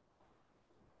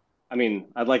 I mean,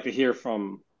 I'd like to hear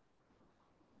from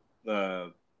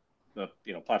the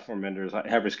platform vendors,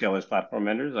 hyperscalers, platform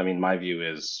vendors. I mean, my view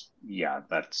is, yeah,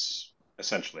 that's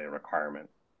essentially a requirement,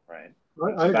 right?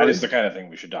 So that is the kind of thing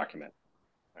we should document.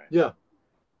 Right? Yeah,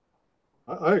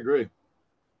 I agree.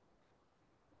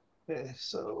 Okay,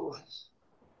 so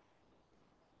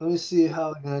let me see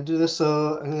how I'm gonna do this.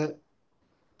 So I'm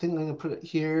gonna put it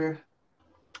here.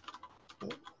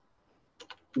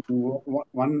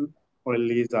 One while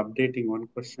he's updating one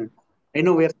question. I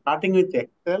know we are starting with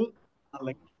Excel.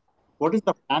 Like, what is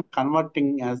the plan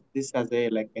converting as a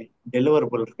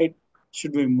deliverable, right?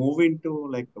 Should we move into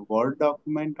like a Word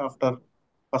document after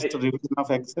first revision of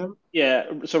Excel? Yeah.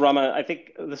 So Rama, I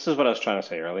think this is what I was trying to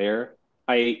say earlier.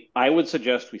 I would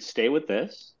suggest we stay with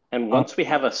this. And once we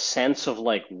have a sense of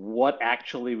like what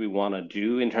actually we want to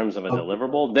do in terms of a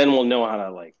deliverable, then we'll know how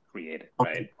to like create it,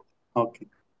 right? Okay.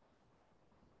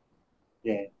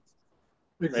 Yeah.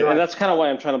 Exactly. Right? And that's kind of why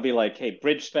I'm trying to be like, hey,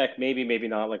 bridge spec, maybe, maybe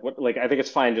not. Like what? Like I think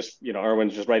it's fine. Just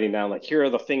Erwin's just writing down like here are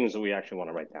the things that we actually want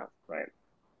to write down, right?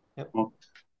 Yep.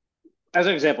 As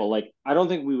an example, like I don't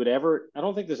think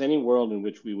there's any world in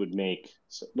which we would make.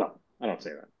 Well, I don't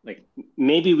say that. Like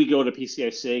maybe we go to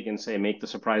PCI SIG and say make the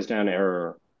surprise down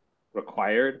error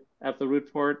required at the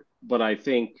root port, but I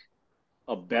think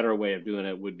a better way of doing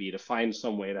it would be to find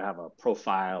some way to have a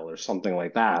profile or something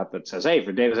like that that says, hey,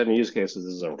 for data center use cases,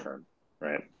 this is overturned,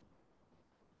 right?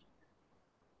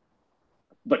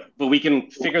 But we can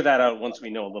figure that out once we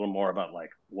know a little more about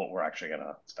like what we're actually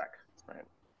gonna spec, right?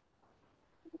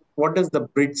 What does the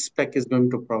bridge spec is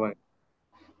going to provide?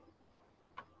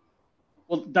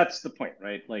 Well, that's the point,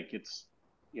 right? Like it's,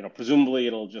 presumably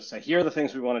it'll just say, here are the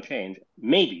things we want to change.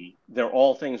 Maybe they're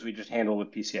all things we just handle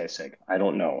with PCI SIG. I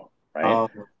don't know, right?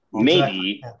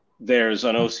 Maybe there's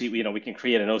an OCP, we can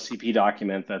create an OCP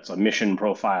document that's a mission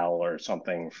profile or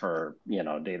something for,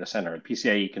 data center,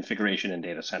 PCIe configuration in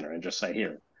data center and just say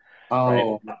here,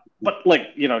 right? But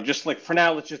like, just like for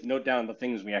now, let's just note down the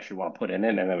things we actually want to put in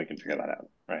it and then we can figure that out,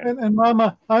 right? And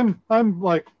Mama, I'm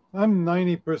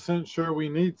 90% sure we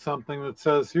need something that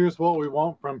says here's what we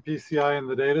want from PCI in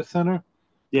the data center.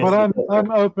 Yes. But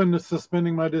I'm open to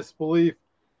suspending my disbelief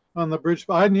on the bridge.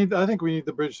 I think we need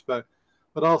the bridge spec,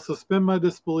 but I'll suspend my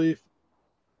disbelief.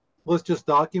 Let's just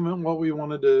document what we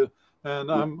want to do,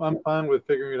 and I'm fine with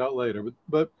figuring it out later.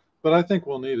 But I think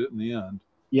we'll need it in the end.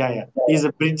 Yeah. Is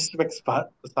a bridge spec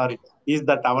sorry? Is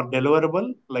that our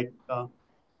deliverable? Like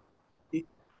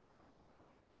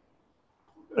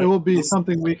it will be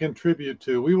something we contribute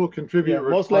to. We will contribute. Yeah,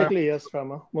 most likely yes,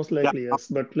 Rama. Most likely yes.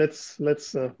 But let's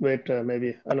wait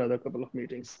maybe another couple of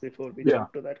meetings before we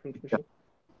jump to that conclusion.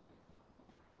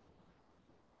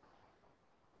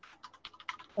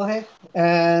 Okay,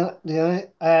 and I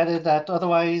added that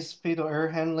otherwise fatal error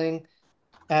handling,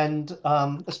 and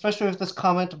especially with this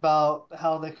comment about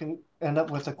how they can end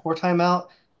up with a core timeout.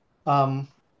 I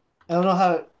don't know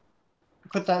how to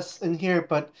put that in here,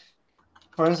 but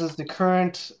for instance, the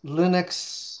current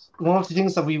Linux, one of the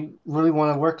things that we really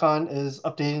want to work on is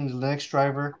updating the Linux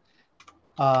driver.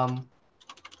 The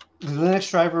Linux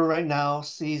driver right now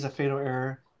sees a fatal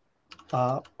error.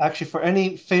 Actually, for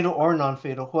any fatal or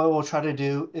non-fatal, what we'll try to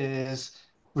do is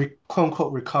quote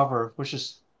unquote recover, which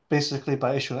is basically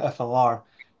by issuing FLR,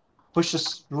 which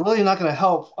is really not going to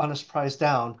help on a surprise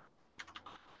down,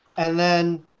 and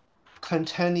then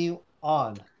continue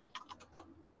on.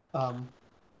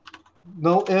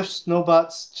 No ifs, no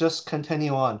buts, just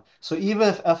continue on. So even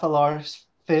if FLR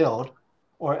failed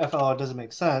or FLR doesn't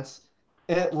make sense,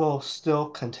 it will still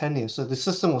continue. So the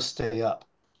system will stay up.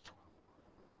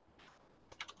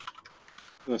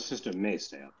 The system may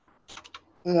stay up.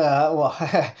 Well,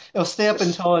 it'll stay up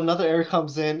until another error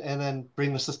comes in and then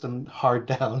bring the system hard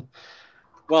down.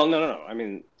 Well, no. I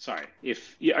mean, sorry.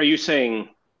 Are you saying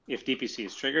if DPC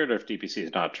is triggered or if DPC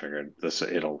is not triggered,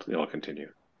 it'll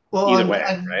continue? Well, Either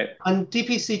way, right? On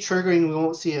DPC triggering, we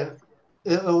won't see it.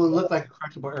 It will look like a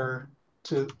correctable error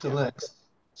to Linux.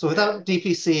 So without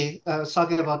DPC, I was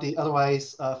talking about the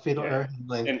otherwise fatal error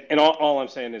handling. And all I'm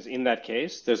saying is in that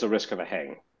case, there's a risk of a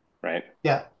hang, right?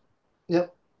 Yeah.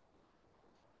 Yep.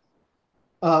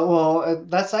 Well,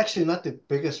 that's actually not the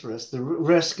biggest risk. The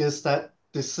risk is that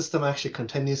the system actually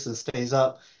continues and stays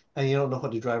up, and you don't know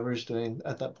what the driver is doing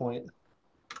at that point.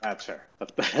 That's fair.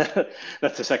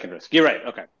 That's the second risk. You're right.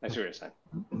 Okay, I see what you're saying.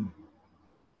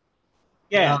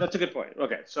 Yeah, that's a good point.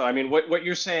 Okay, so I mean, what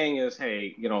you're saying is,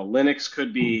 hey, Linux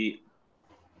could be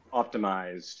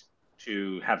optimized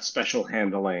to have special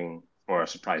handling for a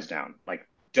surprise down. Like,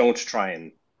 don't try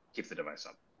and keep the device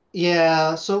up.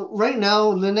 Yeah, so right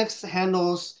now Linux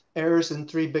handles errors in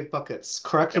 3 big buckets: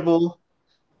 correctable,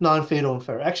 non-fatal, and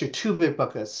fair. Actually, 2 big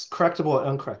buckets: correctable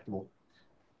and uncorrectable.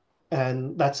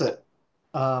 And that's it.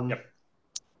 And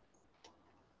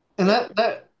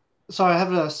sorry, I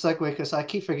have a segue because I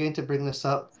keep forgetting to bring this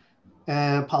up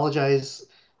and apologize.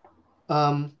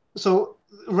 So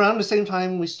around the same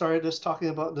time we started just talking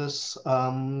about this,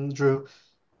 Drew,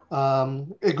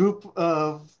 a group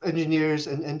of engineers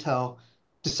in Intel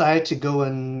decided to go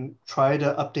and try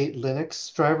to update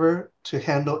Linux driver to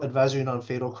handle advisory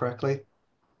non-fatal correctly.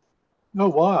 Oh,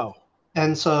 wow.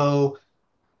 And so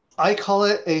I call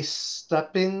it a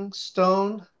stepping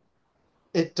stone.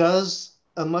 It does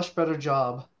a much better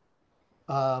job.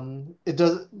 It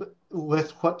does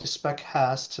with what the spec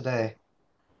has today.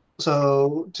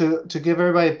 So to give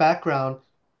everybody background,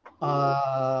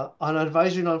 on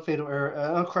advisory non-fatal error,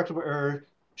 uncorrectable error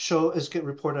get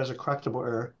reported as a correctable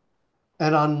error.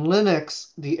 And on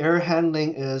Linux, the error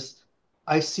handling is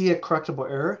I see a correctable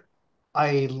error.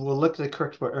 I will look at the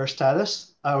correctable error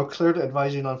status. I will clear the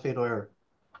advisory non-fatal error.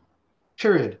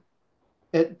 Period.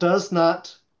 It does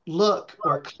not look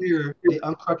or clear the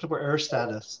uncorrectable error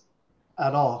status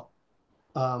at all.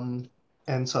 And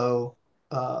so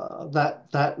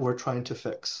that we're trying to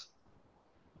fix.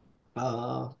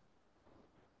 Code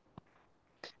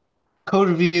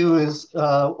review is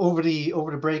over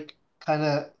the break kind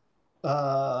of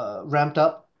ramped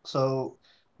up, so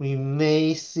we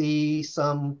may see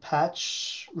some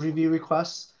patch review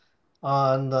requests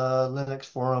on the Linux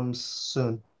forums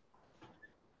soon.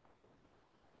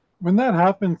 When that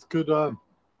happens, could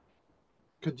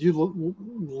you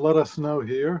let us know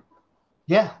here?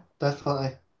 Yeah,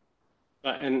 definitely.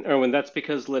 And Erwin, that's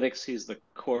because Linux sees the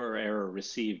core error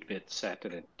received bit set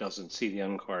and it doesn't see the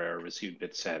uncore error received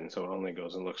bit set, and so it only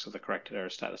goes and looks at the corrected error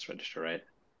status register, right?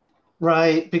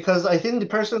 Right, because I think the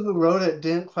person who wrote it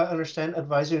didn't quite understand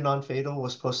advisory non-fatal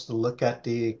was supposed to look at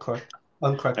the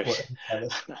uncorrectable error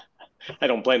status. I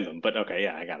don't blame them, but okay,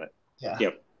 yeah, I got it. Yeah.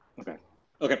 Yep.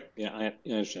 Okay. Yeah, I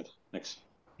understand. Thanks.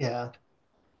 Yeah.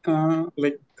 Can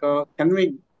we?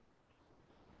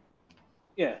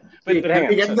 Yeah, but hang can on.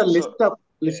 we get the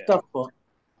list of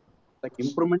like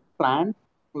improvement plan?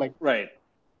 Like right.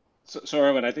 So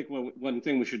Erwin, I think one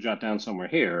thing we should jot down somewhere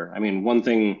here. I mean, one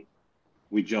thing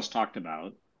we just talked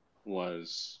about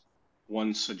was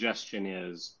one suggestion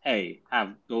is, hey,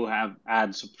 add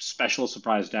some special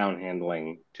surprise down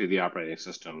handling to the operating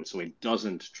system so it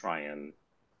doesn't try and,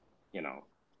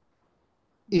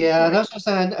 Yeah, Right. that's what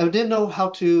I'm saying. I didn't know how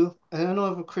to. I don't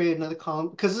know if I create another column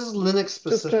because this is Linux Just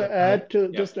specific, right?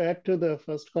 just add to the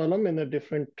first column in a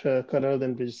different color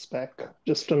than which spec.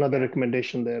 Just another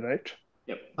recommendation there, right?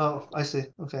 Yep. Oh, I see.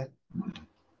 Okay.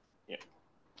 Yep.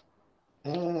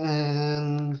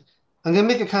 And I'm gonna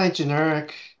make it kind of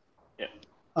generic.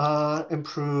 Yep.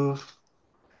 Improve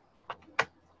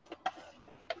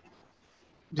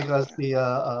because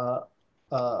the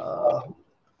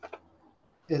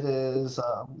it is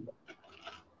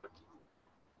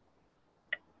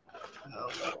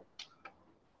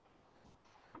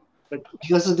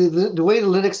because of the way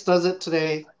Linux does it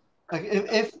today. Like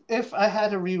if I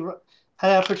had to rewrite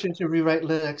had an opportunity to rewrite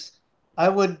Linux, I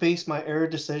would base my error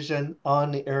decision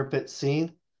on the error bit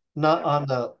scene, not Yep. on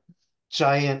the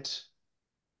giant.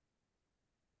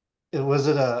 Was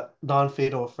it a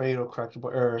non-fatal, fatal,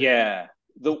 correctable error? Yeah.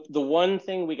 The one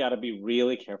thing we got to be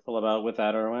really careful about with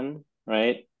that, Erwin,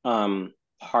 right?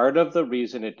 Part of the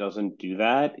reason it doesn't do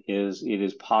that is it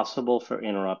is possible for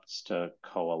interrupts to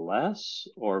coalesce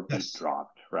or be Yes.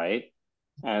 dropped, right?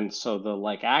 And so the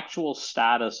like actual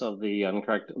status of the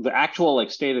actual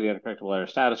like state of the uncorrectable error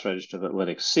status register that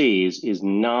Linux sees is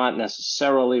not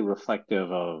necessarily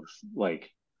reflective of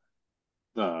like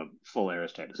the full error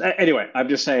status. Anyway, I'm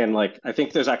just saying like I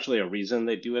think there's actually a reason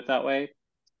they do it that way.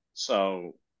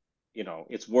 So,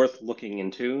 it's worth looking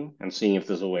into and seeing if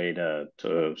there's a way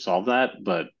to solve that.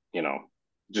 But,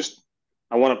 just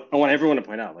I want everyone to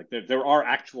point out like there are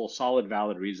actual solid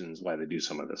valid reasons why they do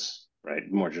some of this, right?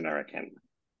 More generic and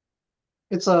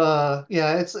It's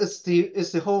yeah, it's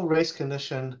the whole race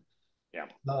condition yeah.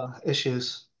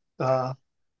 issues. And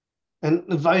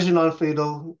advisory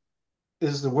non-fatal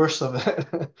is the worst of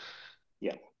it.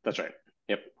 Yeah, that's right.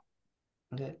 Yep.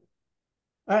 Okay.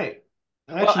 All right.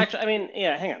 Well, Actually, actually, I mean,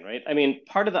 yeah, hang on, right? I mean,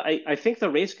 part of I think the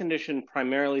race condition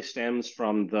primarily stems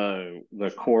from the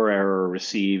core error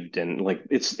received, and like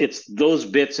it's those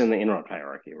bits in the interrupt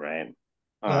hierarchy, right?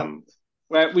 yeah.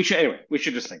 Well, we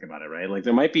should just think about it, right? Like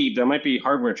there might be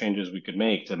hardware changes we could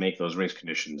make to make those race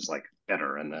conditions like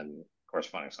better, and then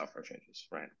corresponding software changes,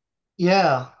 right?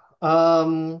 Yeah. I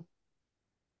don't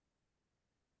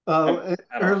know.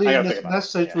 I Early in gotta think this about it.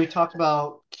 message, Yeah. we talked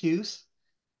about queues.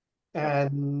 Yep.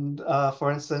 And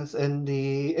for instance, in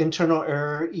the internal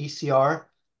error ECR,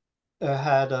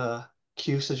 had a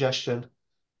queue suggestion.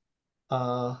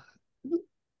 Uh,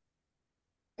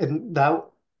 and that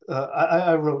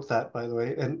I wrote that, by the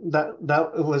way, and that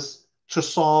it was to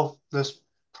solve this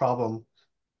problem.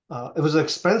 It was an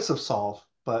expensive solve,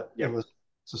 but it Yep. was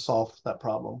to solve that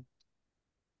problem.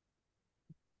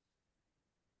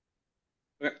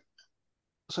 Okay.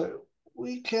 So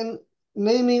we can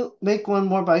maybe make one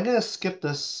more, but I'm gonna skip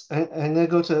this. I'm gonna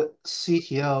go to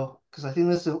CTO because I think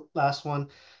this is the last one.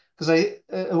 Because I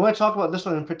want to talk about this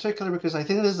one in particular because I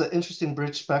think this is an interesting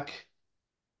bridge spec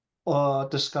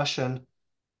discussion.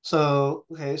 So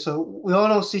okay, so we all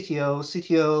know CTO.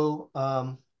 CTO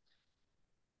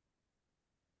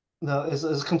no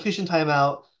is completion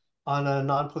timeout on a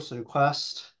non-posted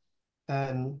request.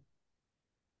 And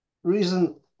the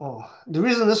reason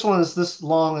this one is this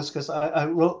long is because I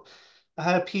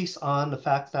had a piece on the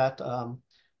fact that on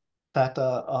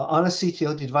a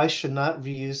CTO, the device should not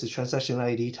reuse the transaction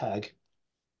ID tag.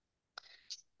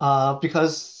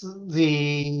 Because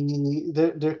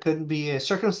there could be a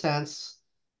circumstance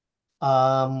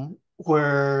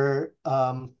where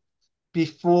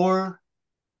before,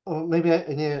 or maybe I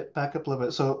need to back up a little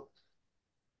bit. So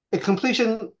a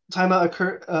completion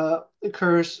timeout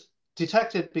occurs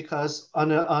detected because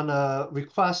on a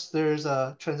request there's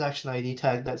a transaction ID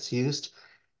tag that's used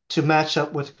to match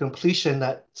up with completion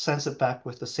that sends it back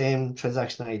with the same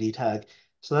transaction ID tag.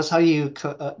 So that's how you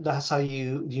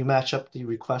match up the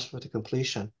request with the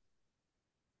completion.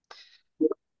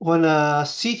 When a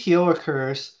CTO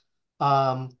occurs,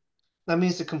 that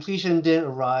means the completion didn't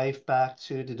arrive back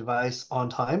to the device on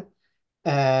time,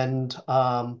 and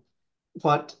at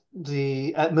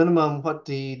minimum what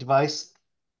the device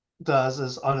does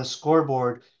is on a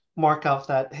scoreboard mark out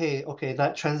that hey, okay,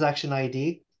 that transaction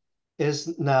ID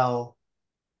is now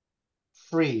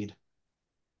freed.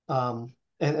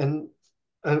 And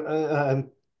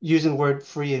I'm using the word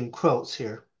free in quotes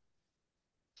here.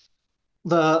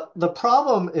 The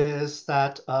problem is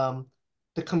that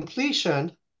the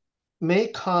completion may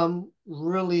come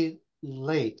really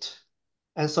late.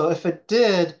 And so if it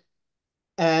did,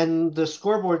 and the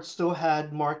scoreboard still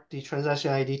had marked the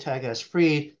transaction ID tag as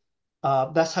free,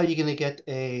 that's how you're going to get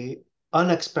a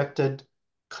unexpected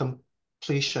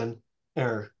completion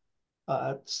error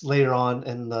later on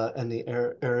in the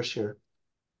errors here.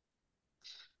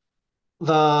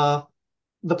 The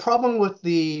the problem with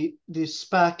the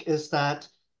spec is that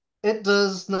it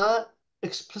does not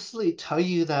explicitly tell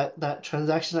you that that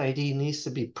transaction ID needs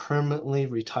to be permanently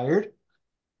retired.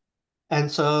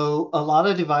 And so a lot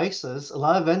of devices, a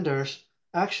lot of vendors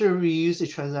actually reuse the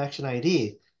transaction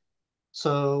ID.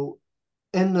 So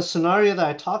in the scenario that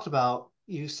I talked about,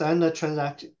 you send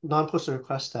a non-posted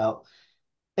request out,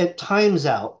 it times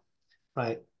out,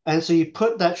 right? And so you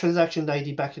put that transaction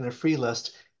ID back in a free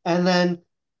list, and then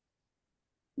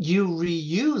you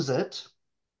reuse it,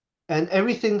 and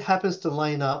everything happens to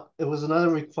line up. It was another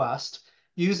request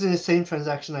using the same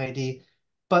transaction ID,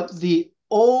 but the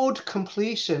old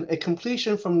completion, a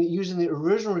completion from using the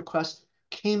original request,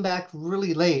 came back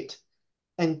really late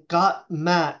and got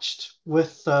matched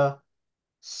with the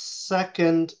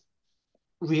second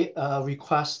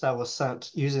request that was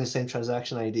sent using the same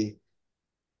transaction ID,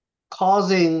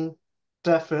 causing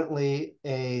definitely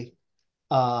a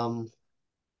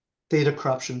data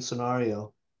corruption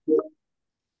scenario.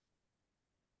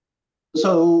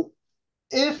 So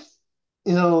if,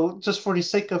 just for the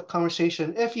sake of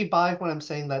conversation, if you buy what I'm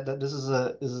saying that this is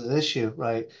an issue,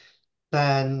 right?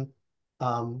 Then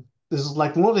this is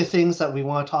like one of the things that we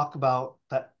want to talk about,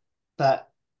 that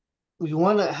we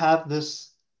want to have this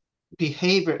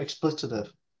behavior explicative.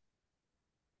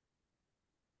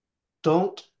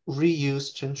 Don't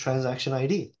reuse transaction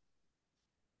ID.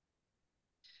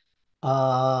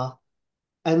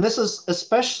 And this is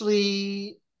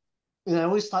especially, I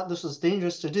always thought this was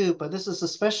dangerous to do, but this is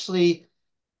especially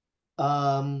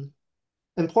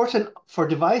important for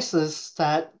devices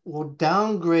that will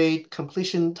downgrade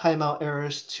completion timeout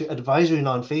errors to advisory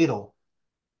non-fatal,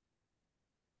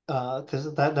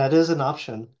 because that is an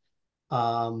option.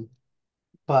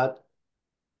 But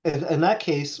in that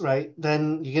case, right,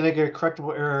 then you're gonna get a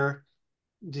correctable error.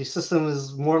 The system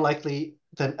is more likely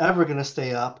than ever going to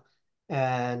stay up,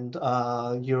 and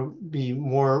you'll be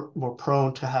more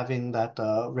prone to having that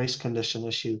race condition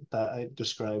issue that I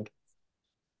described.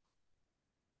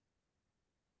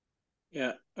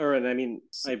 Yeah, Erwin, I mean,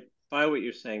 I buy what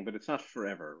you're saying, but it's not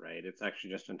forever, right? It's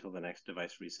actually just until the next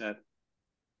device reset.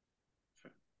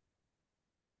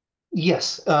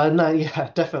 Yes, no,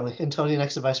 yeah, definitely until the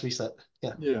next device reset.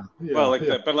 Yeah. Yeah. Well, like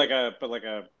yeah. but like a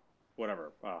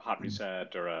whatever, hot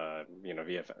reset or a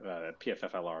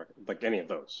PFFLR, like any of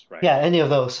those, right? Yeah, any of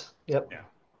those. Yep.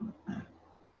 Yeah.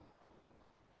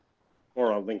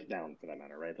 Or a link down for that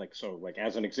matter, right? Like, so like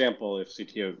as an example, if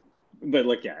CTO, but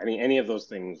like, yeah, any of those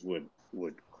things would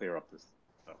clear up this.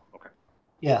 So, okay.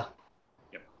 Yeah.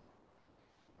 Yep.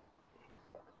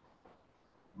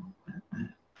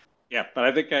 Yeah, but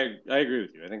I think I agree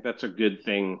with you. I think that's a good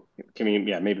thing. Can we,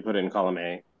 maybe put it in column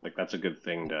A. Like that's a good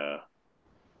thing to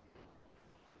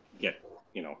get,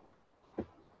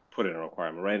 put in a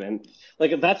requirement, right? And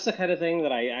like that's the kind of thing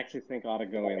that I actually think ought to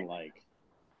go in like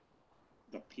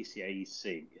the PCIe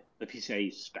SIG, the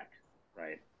PCIe spec,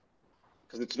 right?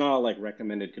 Because it's not like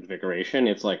recommended configuration.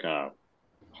 It's like a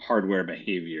hardware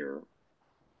behavior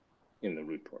in the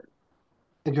root port.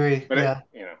 Agree. But yeah.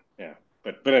 yeah.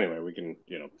 But anyway, we can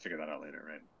figure that out later,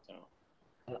 right? So.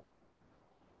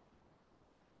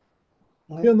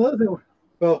 Yeah, another thing.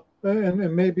 Well,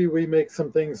 and maybe we make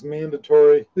some things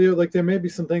mandatory. Like there may be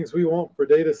some things we want for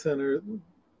data center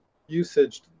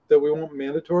usage that we want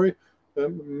mandatory.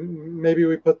 Maybe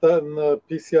we put that in the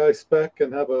PCI spec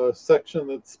and have a section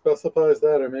that specifies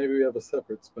that, or maybe we have a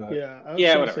separate spec. Yeah, I was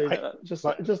Yeah, going to whatever.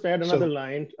 say just add another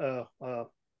line,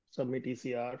 submit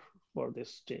ECR for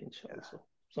this change also.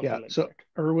 Something like that.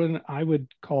 Erwin, I would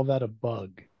call that a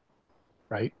bug,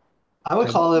 right? I would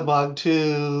call it a bug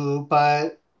too,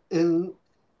 but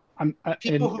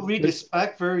people who read the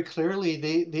spec very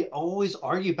clearly, they always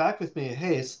argue back with me.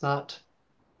 Hey, it's not.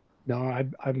 No,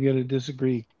 I'm going to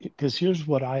disagree, because here's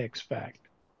what I expect.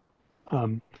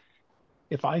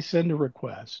 If I send a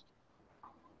request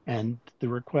and the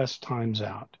request times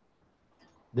out,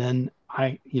 then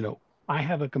I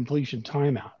have a completion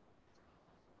timeout.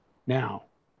 Now,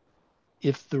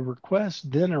 if the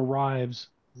request then arrives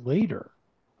later,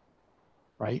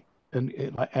 right,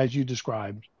 and as you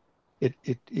described,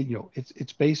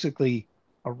 it's basically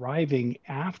arriving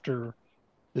after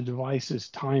the device has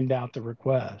timed out the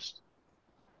request,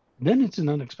 then it's an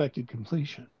unexpected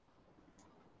completion,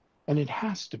 and it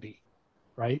has to be,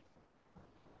 right?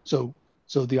 So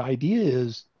the idea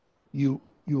is you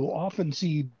will often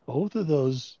see both of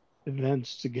those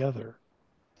events together,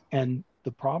 and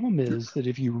the problem is that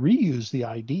if you reuse the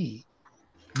ID,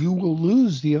 you will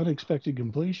lose the unexpected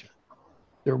completion.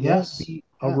 There won't be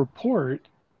a report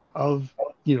of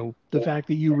the fact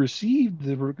that you received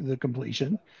the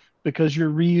completion, because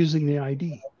you're reusing the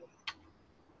ID.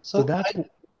 So that's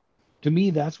to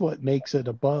me, that's what makes it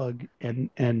a bug and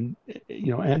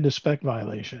a spec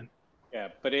violation. Yeah,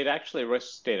 but it actually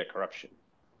risks data corruption,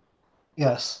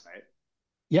 Yes. right?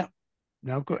 Yeah,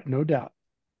 no doubt.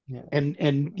 Yeah.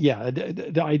 And yeah,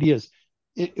 the idea is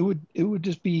it would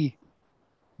just be,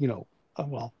 a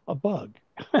bug,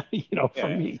 for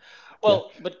Yeah. me.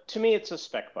 Well, but to me, it's a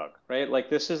spec bug, right? Like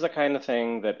this is the kind of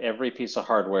thing that every piece of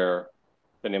hardware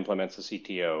that implements a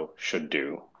CTO should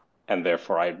do, and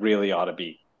therefore I really ought to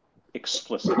be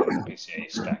explicit in the PCA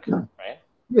spec, right?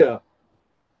 Yeah.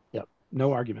 Yep,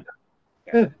 no argument.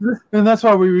 Yeah. And that's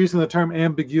why we're using the term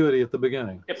ambiguity at the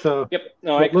beginning. Yep. So Yep.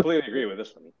 No, I completely agree with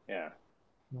this one. Yeah.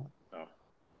 So.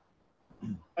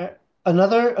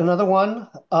 Another one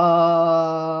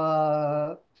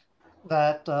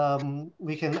that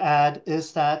we can add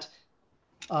is that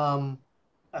I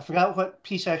forgot what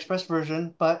PCI Express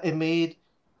version, but it made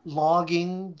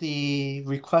logging the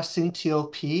requesting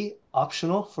TOP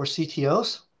optional for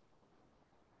CTOs.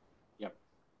 Yep.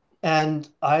 And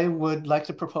I would like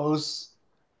to propose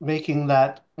making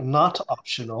that not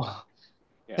optional,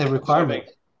 Yeah. a requirement.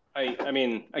 So I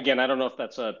mean, again, I don't know if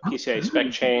that's a PCI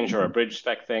spec change or a bridge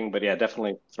spec thing, but yeah,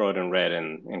 definitely throw it in red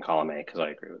in column A because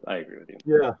I agree with you.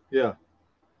 Yeah.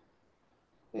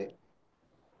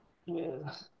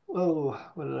 Yeah. Oh,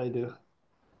 what did I do?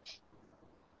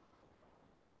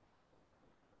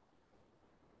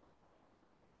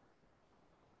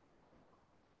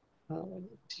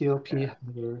 TOP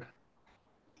header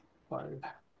required.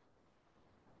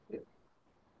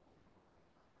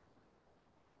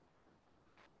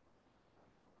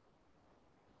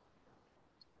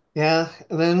 Yeah,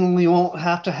 and then we won't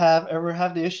have to ever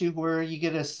have the issue where you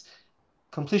get a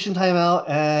completion timeout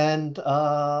and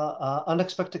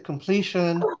unexpected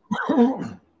completion,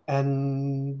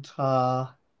 and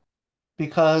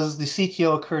because the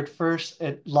CTO occurred first,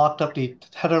 it locked up the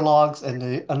header logs, and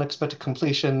the unexpected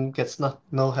completion gets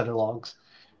no header logs.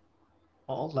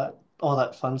 All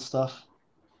that fun stuff.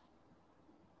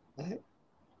 All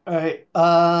right,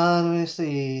 let me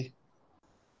see.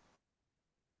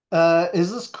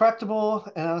 Is this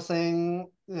correctable? And I was saying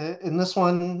in this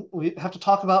one we have to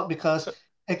talk about because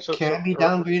it can be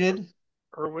downgraded.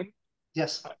 Erwin,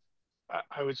 Yes.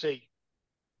 I would say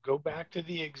go back to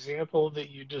the example that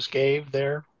you just gave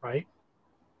there, right?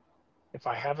 If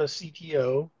I have a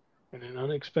CTO and an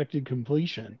unexpected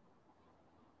completion,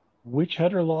 which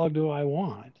header log do I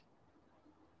want?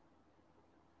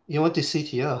 You want the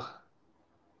CTO.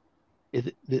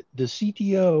 The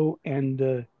CTO and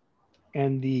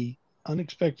the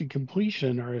unexpected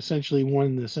completion are essentially one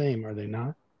and the same, are they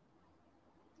not?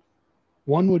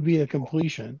 One would be a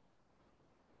completion.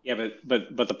 Yeah,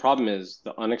 but the problem is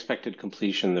the unexpected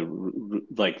completion. The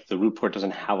root port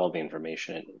doesn't have all the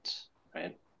information it needs,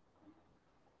 right?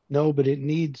 No, but it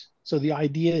needs. So the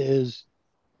idea is,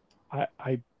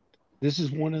 I this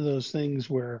is one of those things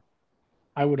where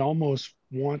I would almost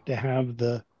want to have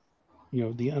the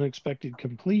unexpected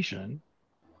completion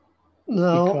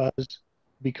No,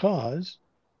 because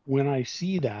when I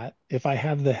see that, if I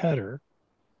have the header,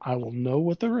 I will know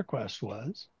what the request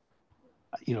was,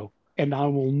 and I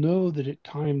will know that it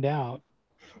timed out,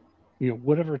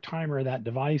 whatever timer that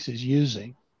device is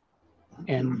using,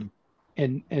 and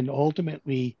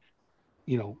ultimately,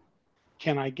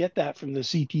 can I get that from the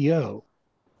CTO?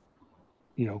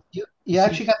 you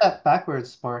actually got that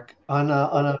backwards, Mark. On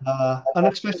a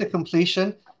unexpected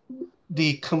completion,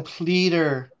 the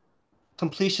completion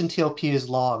TLP is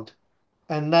logged,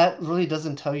 and that really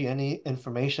doesn't tell you any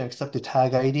information except the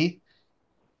tag ID.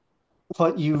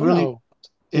 What you Oh, really no,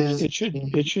 is it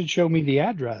should show me the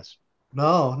address.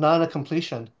 no, not a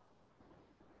completion.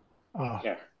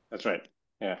 Yeah, that's right.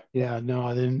 Yeah, Yeah,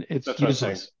 no, then it's that's what I'm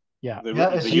saying. useless. Yeah. The Yeah,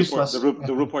 the it's U port useless.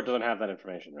 the root port doesn't have that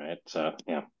information, right? So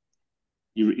yeah,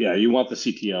 you want the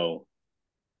CTO.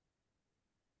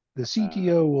 The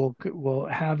CTO will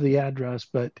have the address,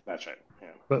 but That's right.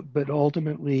 Yeah. but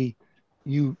ultimately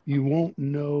you won't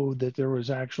know that there was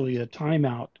actually a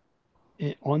timeout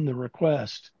on the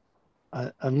request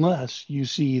unless you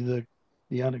see the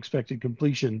unexpected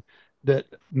completion that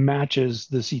matches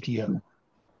the CTO.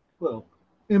 Well,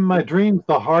 in my dreams,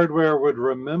 the hardware would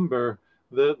remember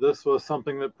that this was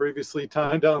something that previously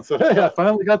timed out and said, "Hey, I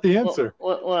finally got the answer."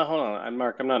 Well, hold on,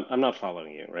 Mark. I'm not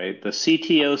following you, right? The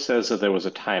CTO says that there was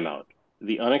a timeout.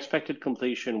 The unexpected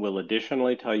completion will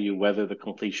additionally tell you whether the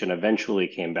completion eventually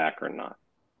came back or not.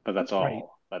 But that's Right.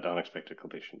 all that unexpected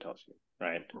completion tells you,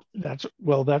 right?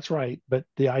 That's right. But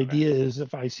the idea is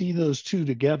if I see those two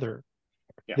together,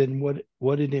 Yeah. then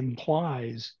what it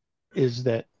implies is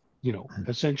that,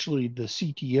 essentially the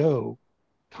CTO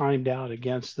timed out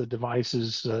against the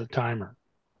device's timer.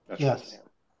 That's Yes. right.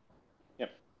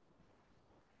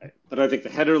 But I think the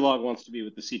header log wants to be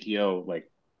with the CTO, like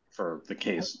for the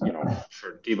case,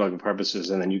 for debugging purposes,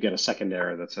 and then you get a second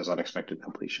error that says unexpected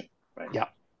completion, right?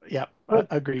 Yeah,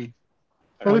 agreed.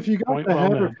 But if you got Point the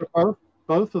well header made. for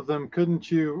both of them, couldn't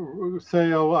you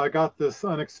say, "Oh, I got this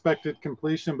unexpected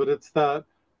completion," but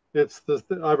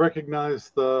I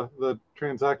recognize the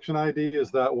transaction ID is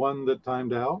that one that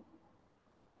timed out?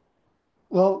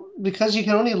 Well, because you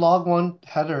can only log one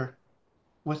header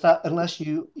without unless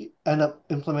you end up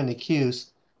implementing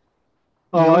queues.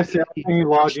 You Oh, I only see. I'm need thinking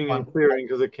logging one. and clearing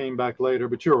because it came back later.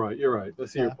 But you're right. You're right. I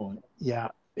see your point. Yeah,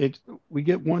 we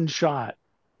get one shot,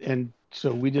 and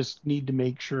so we just need to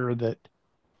make sure that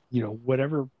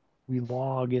whatever we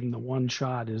log in the one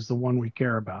shot is the one we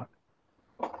care about.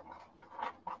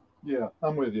 Yeah,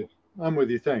 I'm with you. I'm with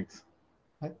you. Thanks.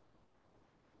 Right.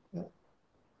 Yeah.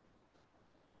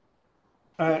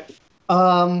 All right.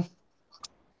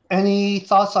 Any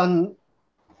thoughts on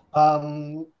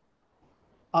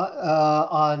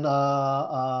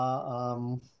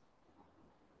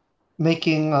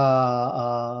making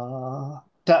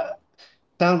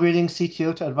downgrading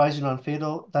CTO to advisory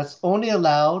non-fatal? That's only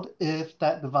allowed if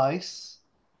that device,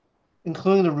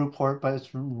 including the root port, but it's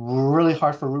really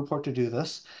hard for root port to do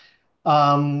this,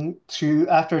 to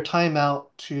after a timeout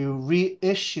to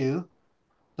reissue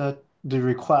the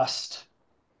request.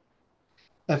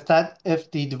 If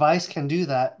the device can do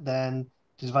that, then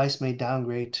the device may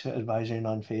downgrade to advisory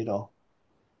non-fatal.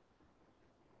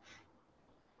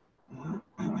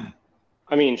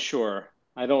 I mean, sure.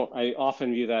 I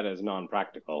often view that as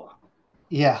non-practical.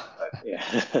 Yeah.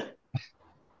 Yeah.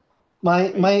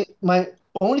 My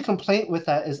only complaint with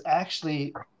that is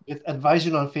actually with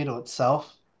advisory non-fatal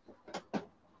itself,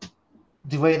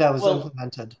 the way that was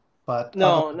implemented. But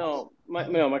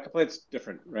my complaint's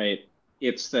different, right?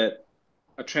 It's that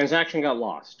a transaction got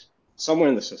lost somewhere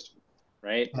in the system,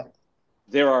 right? Yeah.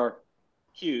 There are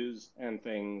queues and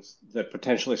things that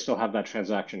potentially still have that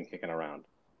transaction kicking around.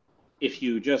 If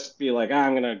you just be like,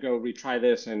 I'm gonna go retry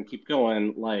this and keep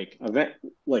going,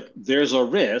 there's a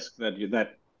risk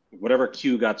that whatever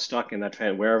queue got stuck in that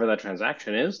wherever that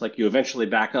transaction is, like you eventually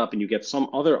back up and you get some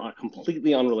other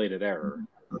completely unrelated error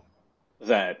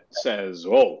that says,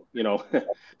 oh,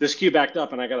 this queue backed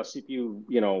up and I got a CPU,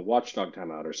 watchdog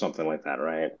timeout or something like that,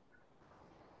 right?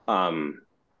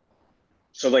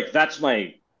 So like that's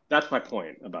my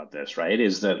point about this, right?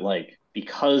 Is that like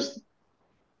because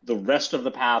the rest of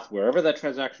the path, wherever that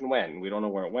transaction went, we don't know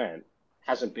where it went,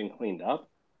 hasn't been cleaned up,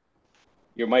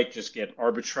 you might just get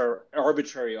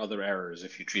arbitrary other errors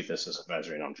if you treat this as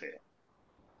advisory non-fatal.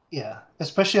 Yeah,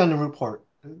 especially on the root port.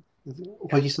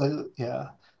 What you said, yeah.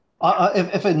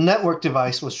 If a network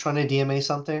device was trying to DMA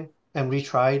something and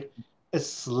retried,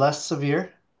 it's less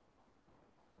severe.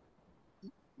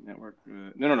 Network,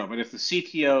 no. But if the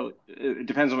CTO, it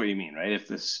depends on what you mean, right? If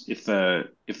the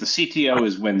CTO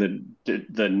is when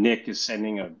the NIC is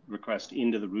sending a request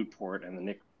into the root port and the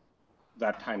NIC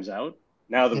that times out.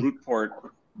 Now the root port,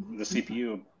 the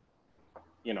CPU,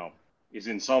 is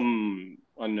in some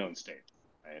unknown state,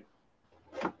 right?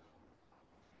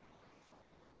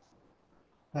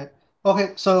 Right.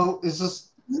 Okay, so is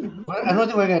this? I don't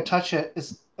think we're going to touch it.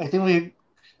 I think we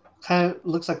kind of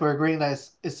looks like we're agreeing that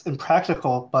it's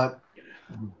impractical, but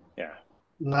yeah,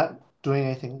 not doing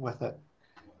anything with it.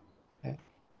 Okay.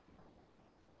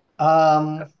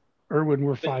 Erwin,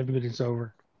 we're 5 minutes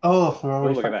over. Oh, we're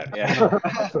already look at that.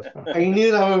 Yeah. I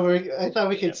knew that I thought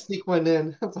we could sneak one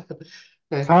in.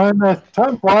 Okay.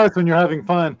 Time flies when you're having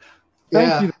fun.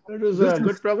 Thank you. It was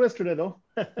good progress today, though.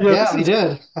 Yeah, we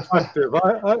did.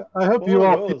 I hope you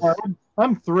all.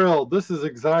 I'm thrilled. This is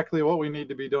exactly what we need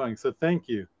to be doing. So thank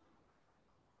you.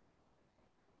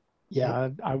 Yeah,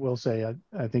 I will say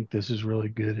I think this is really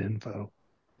good info.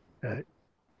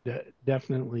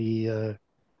 Definitely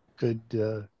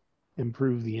could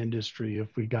improve the industry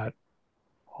if we got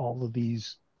all of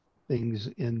these things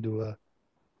into a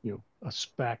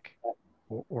spec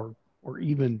or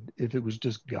even if it was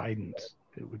just guidance,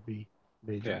 it would be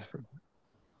major improvement.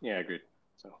 Yeah, agreed.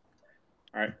 So,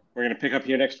 all right, we're gonna pick up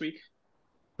here next week.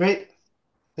 Great.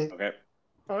 Okay.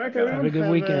 All right, everyone. Have a good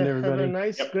weekend, everybody. Have a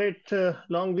nice, great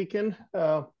long weekend.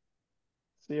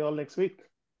 See you all next week.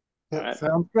 All right.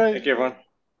 Sounds great. Thank you, everyone.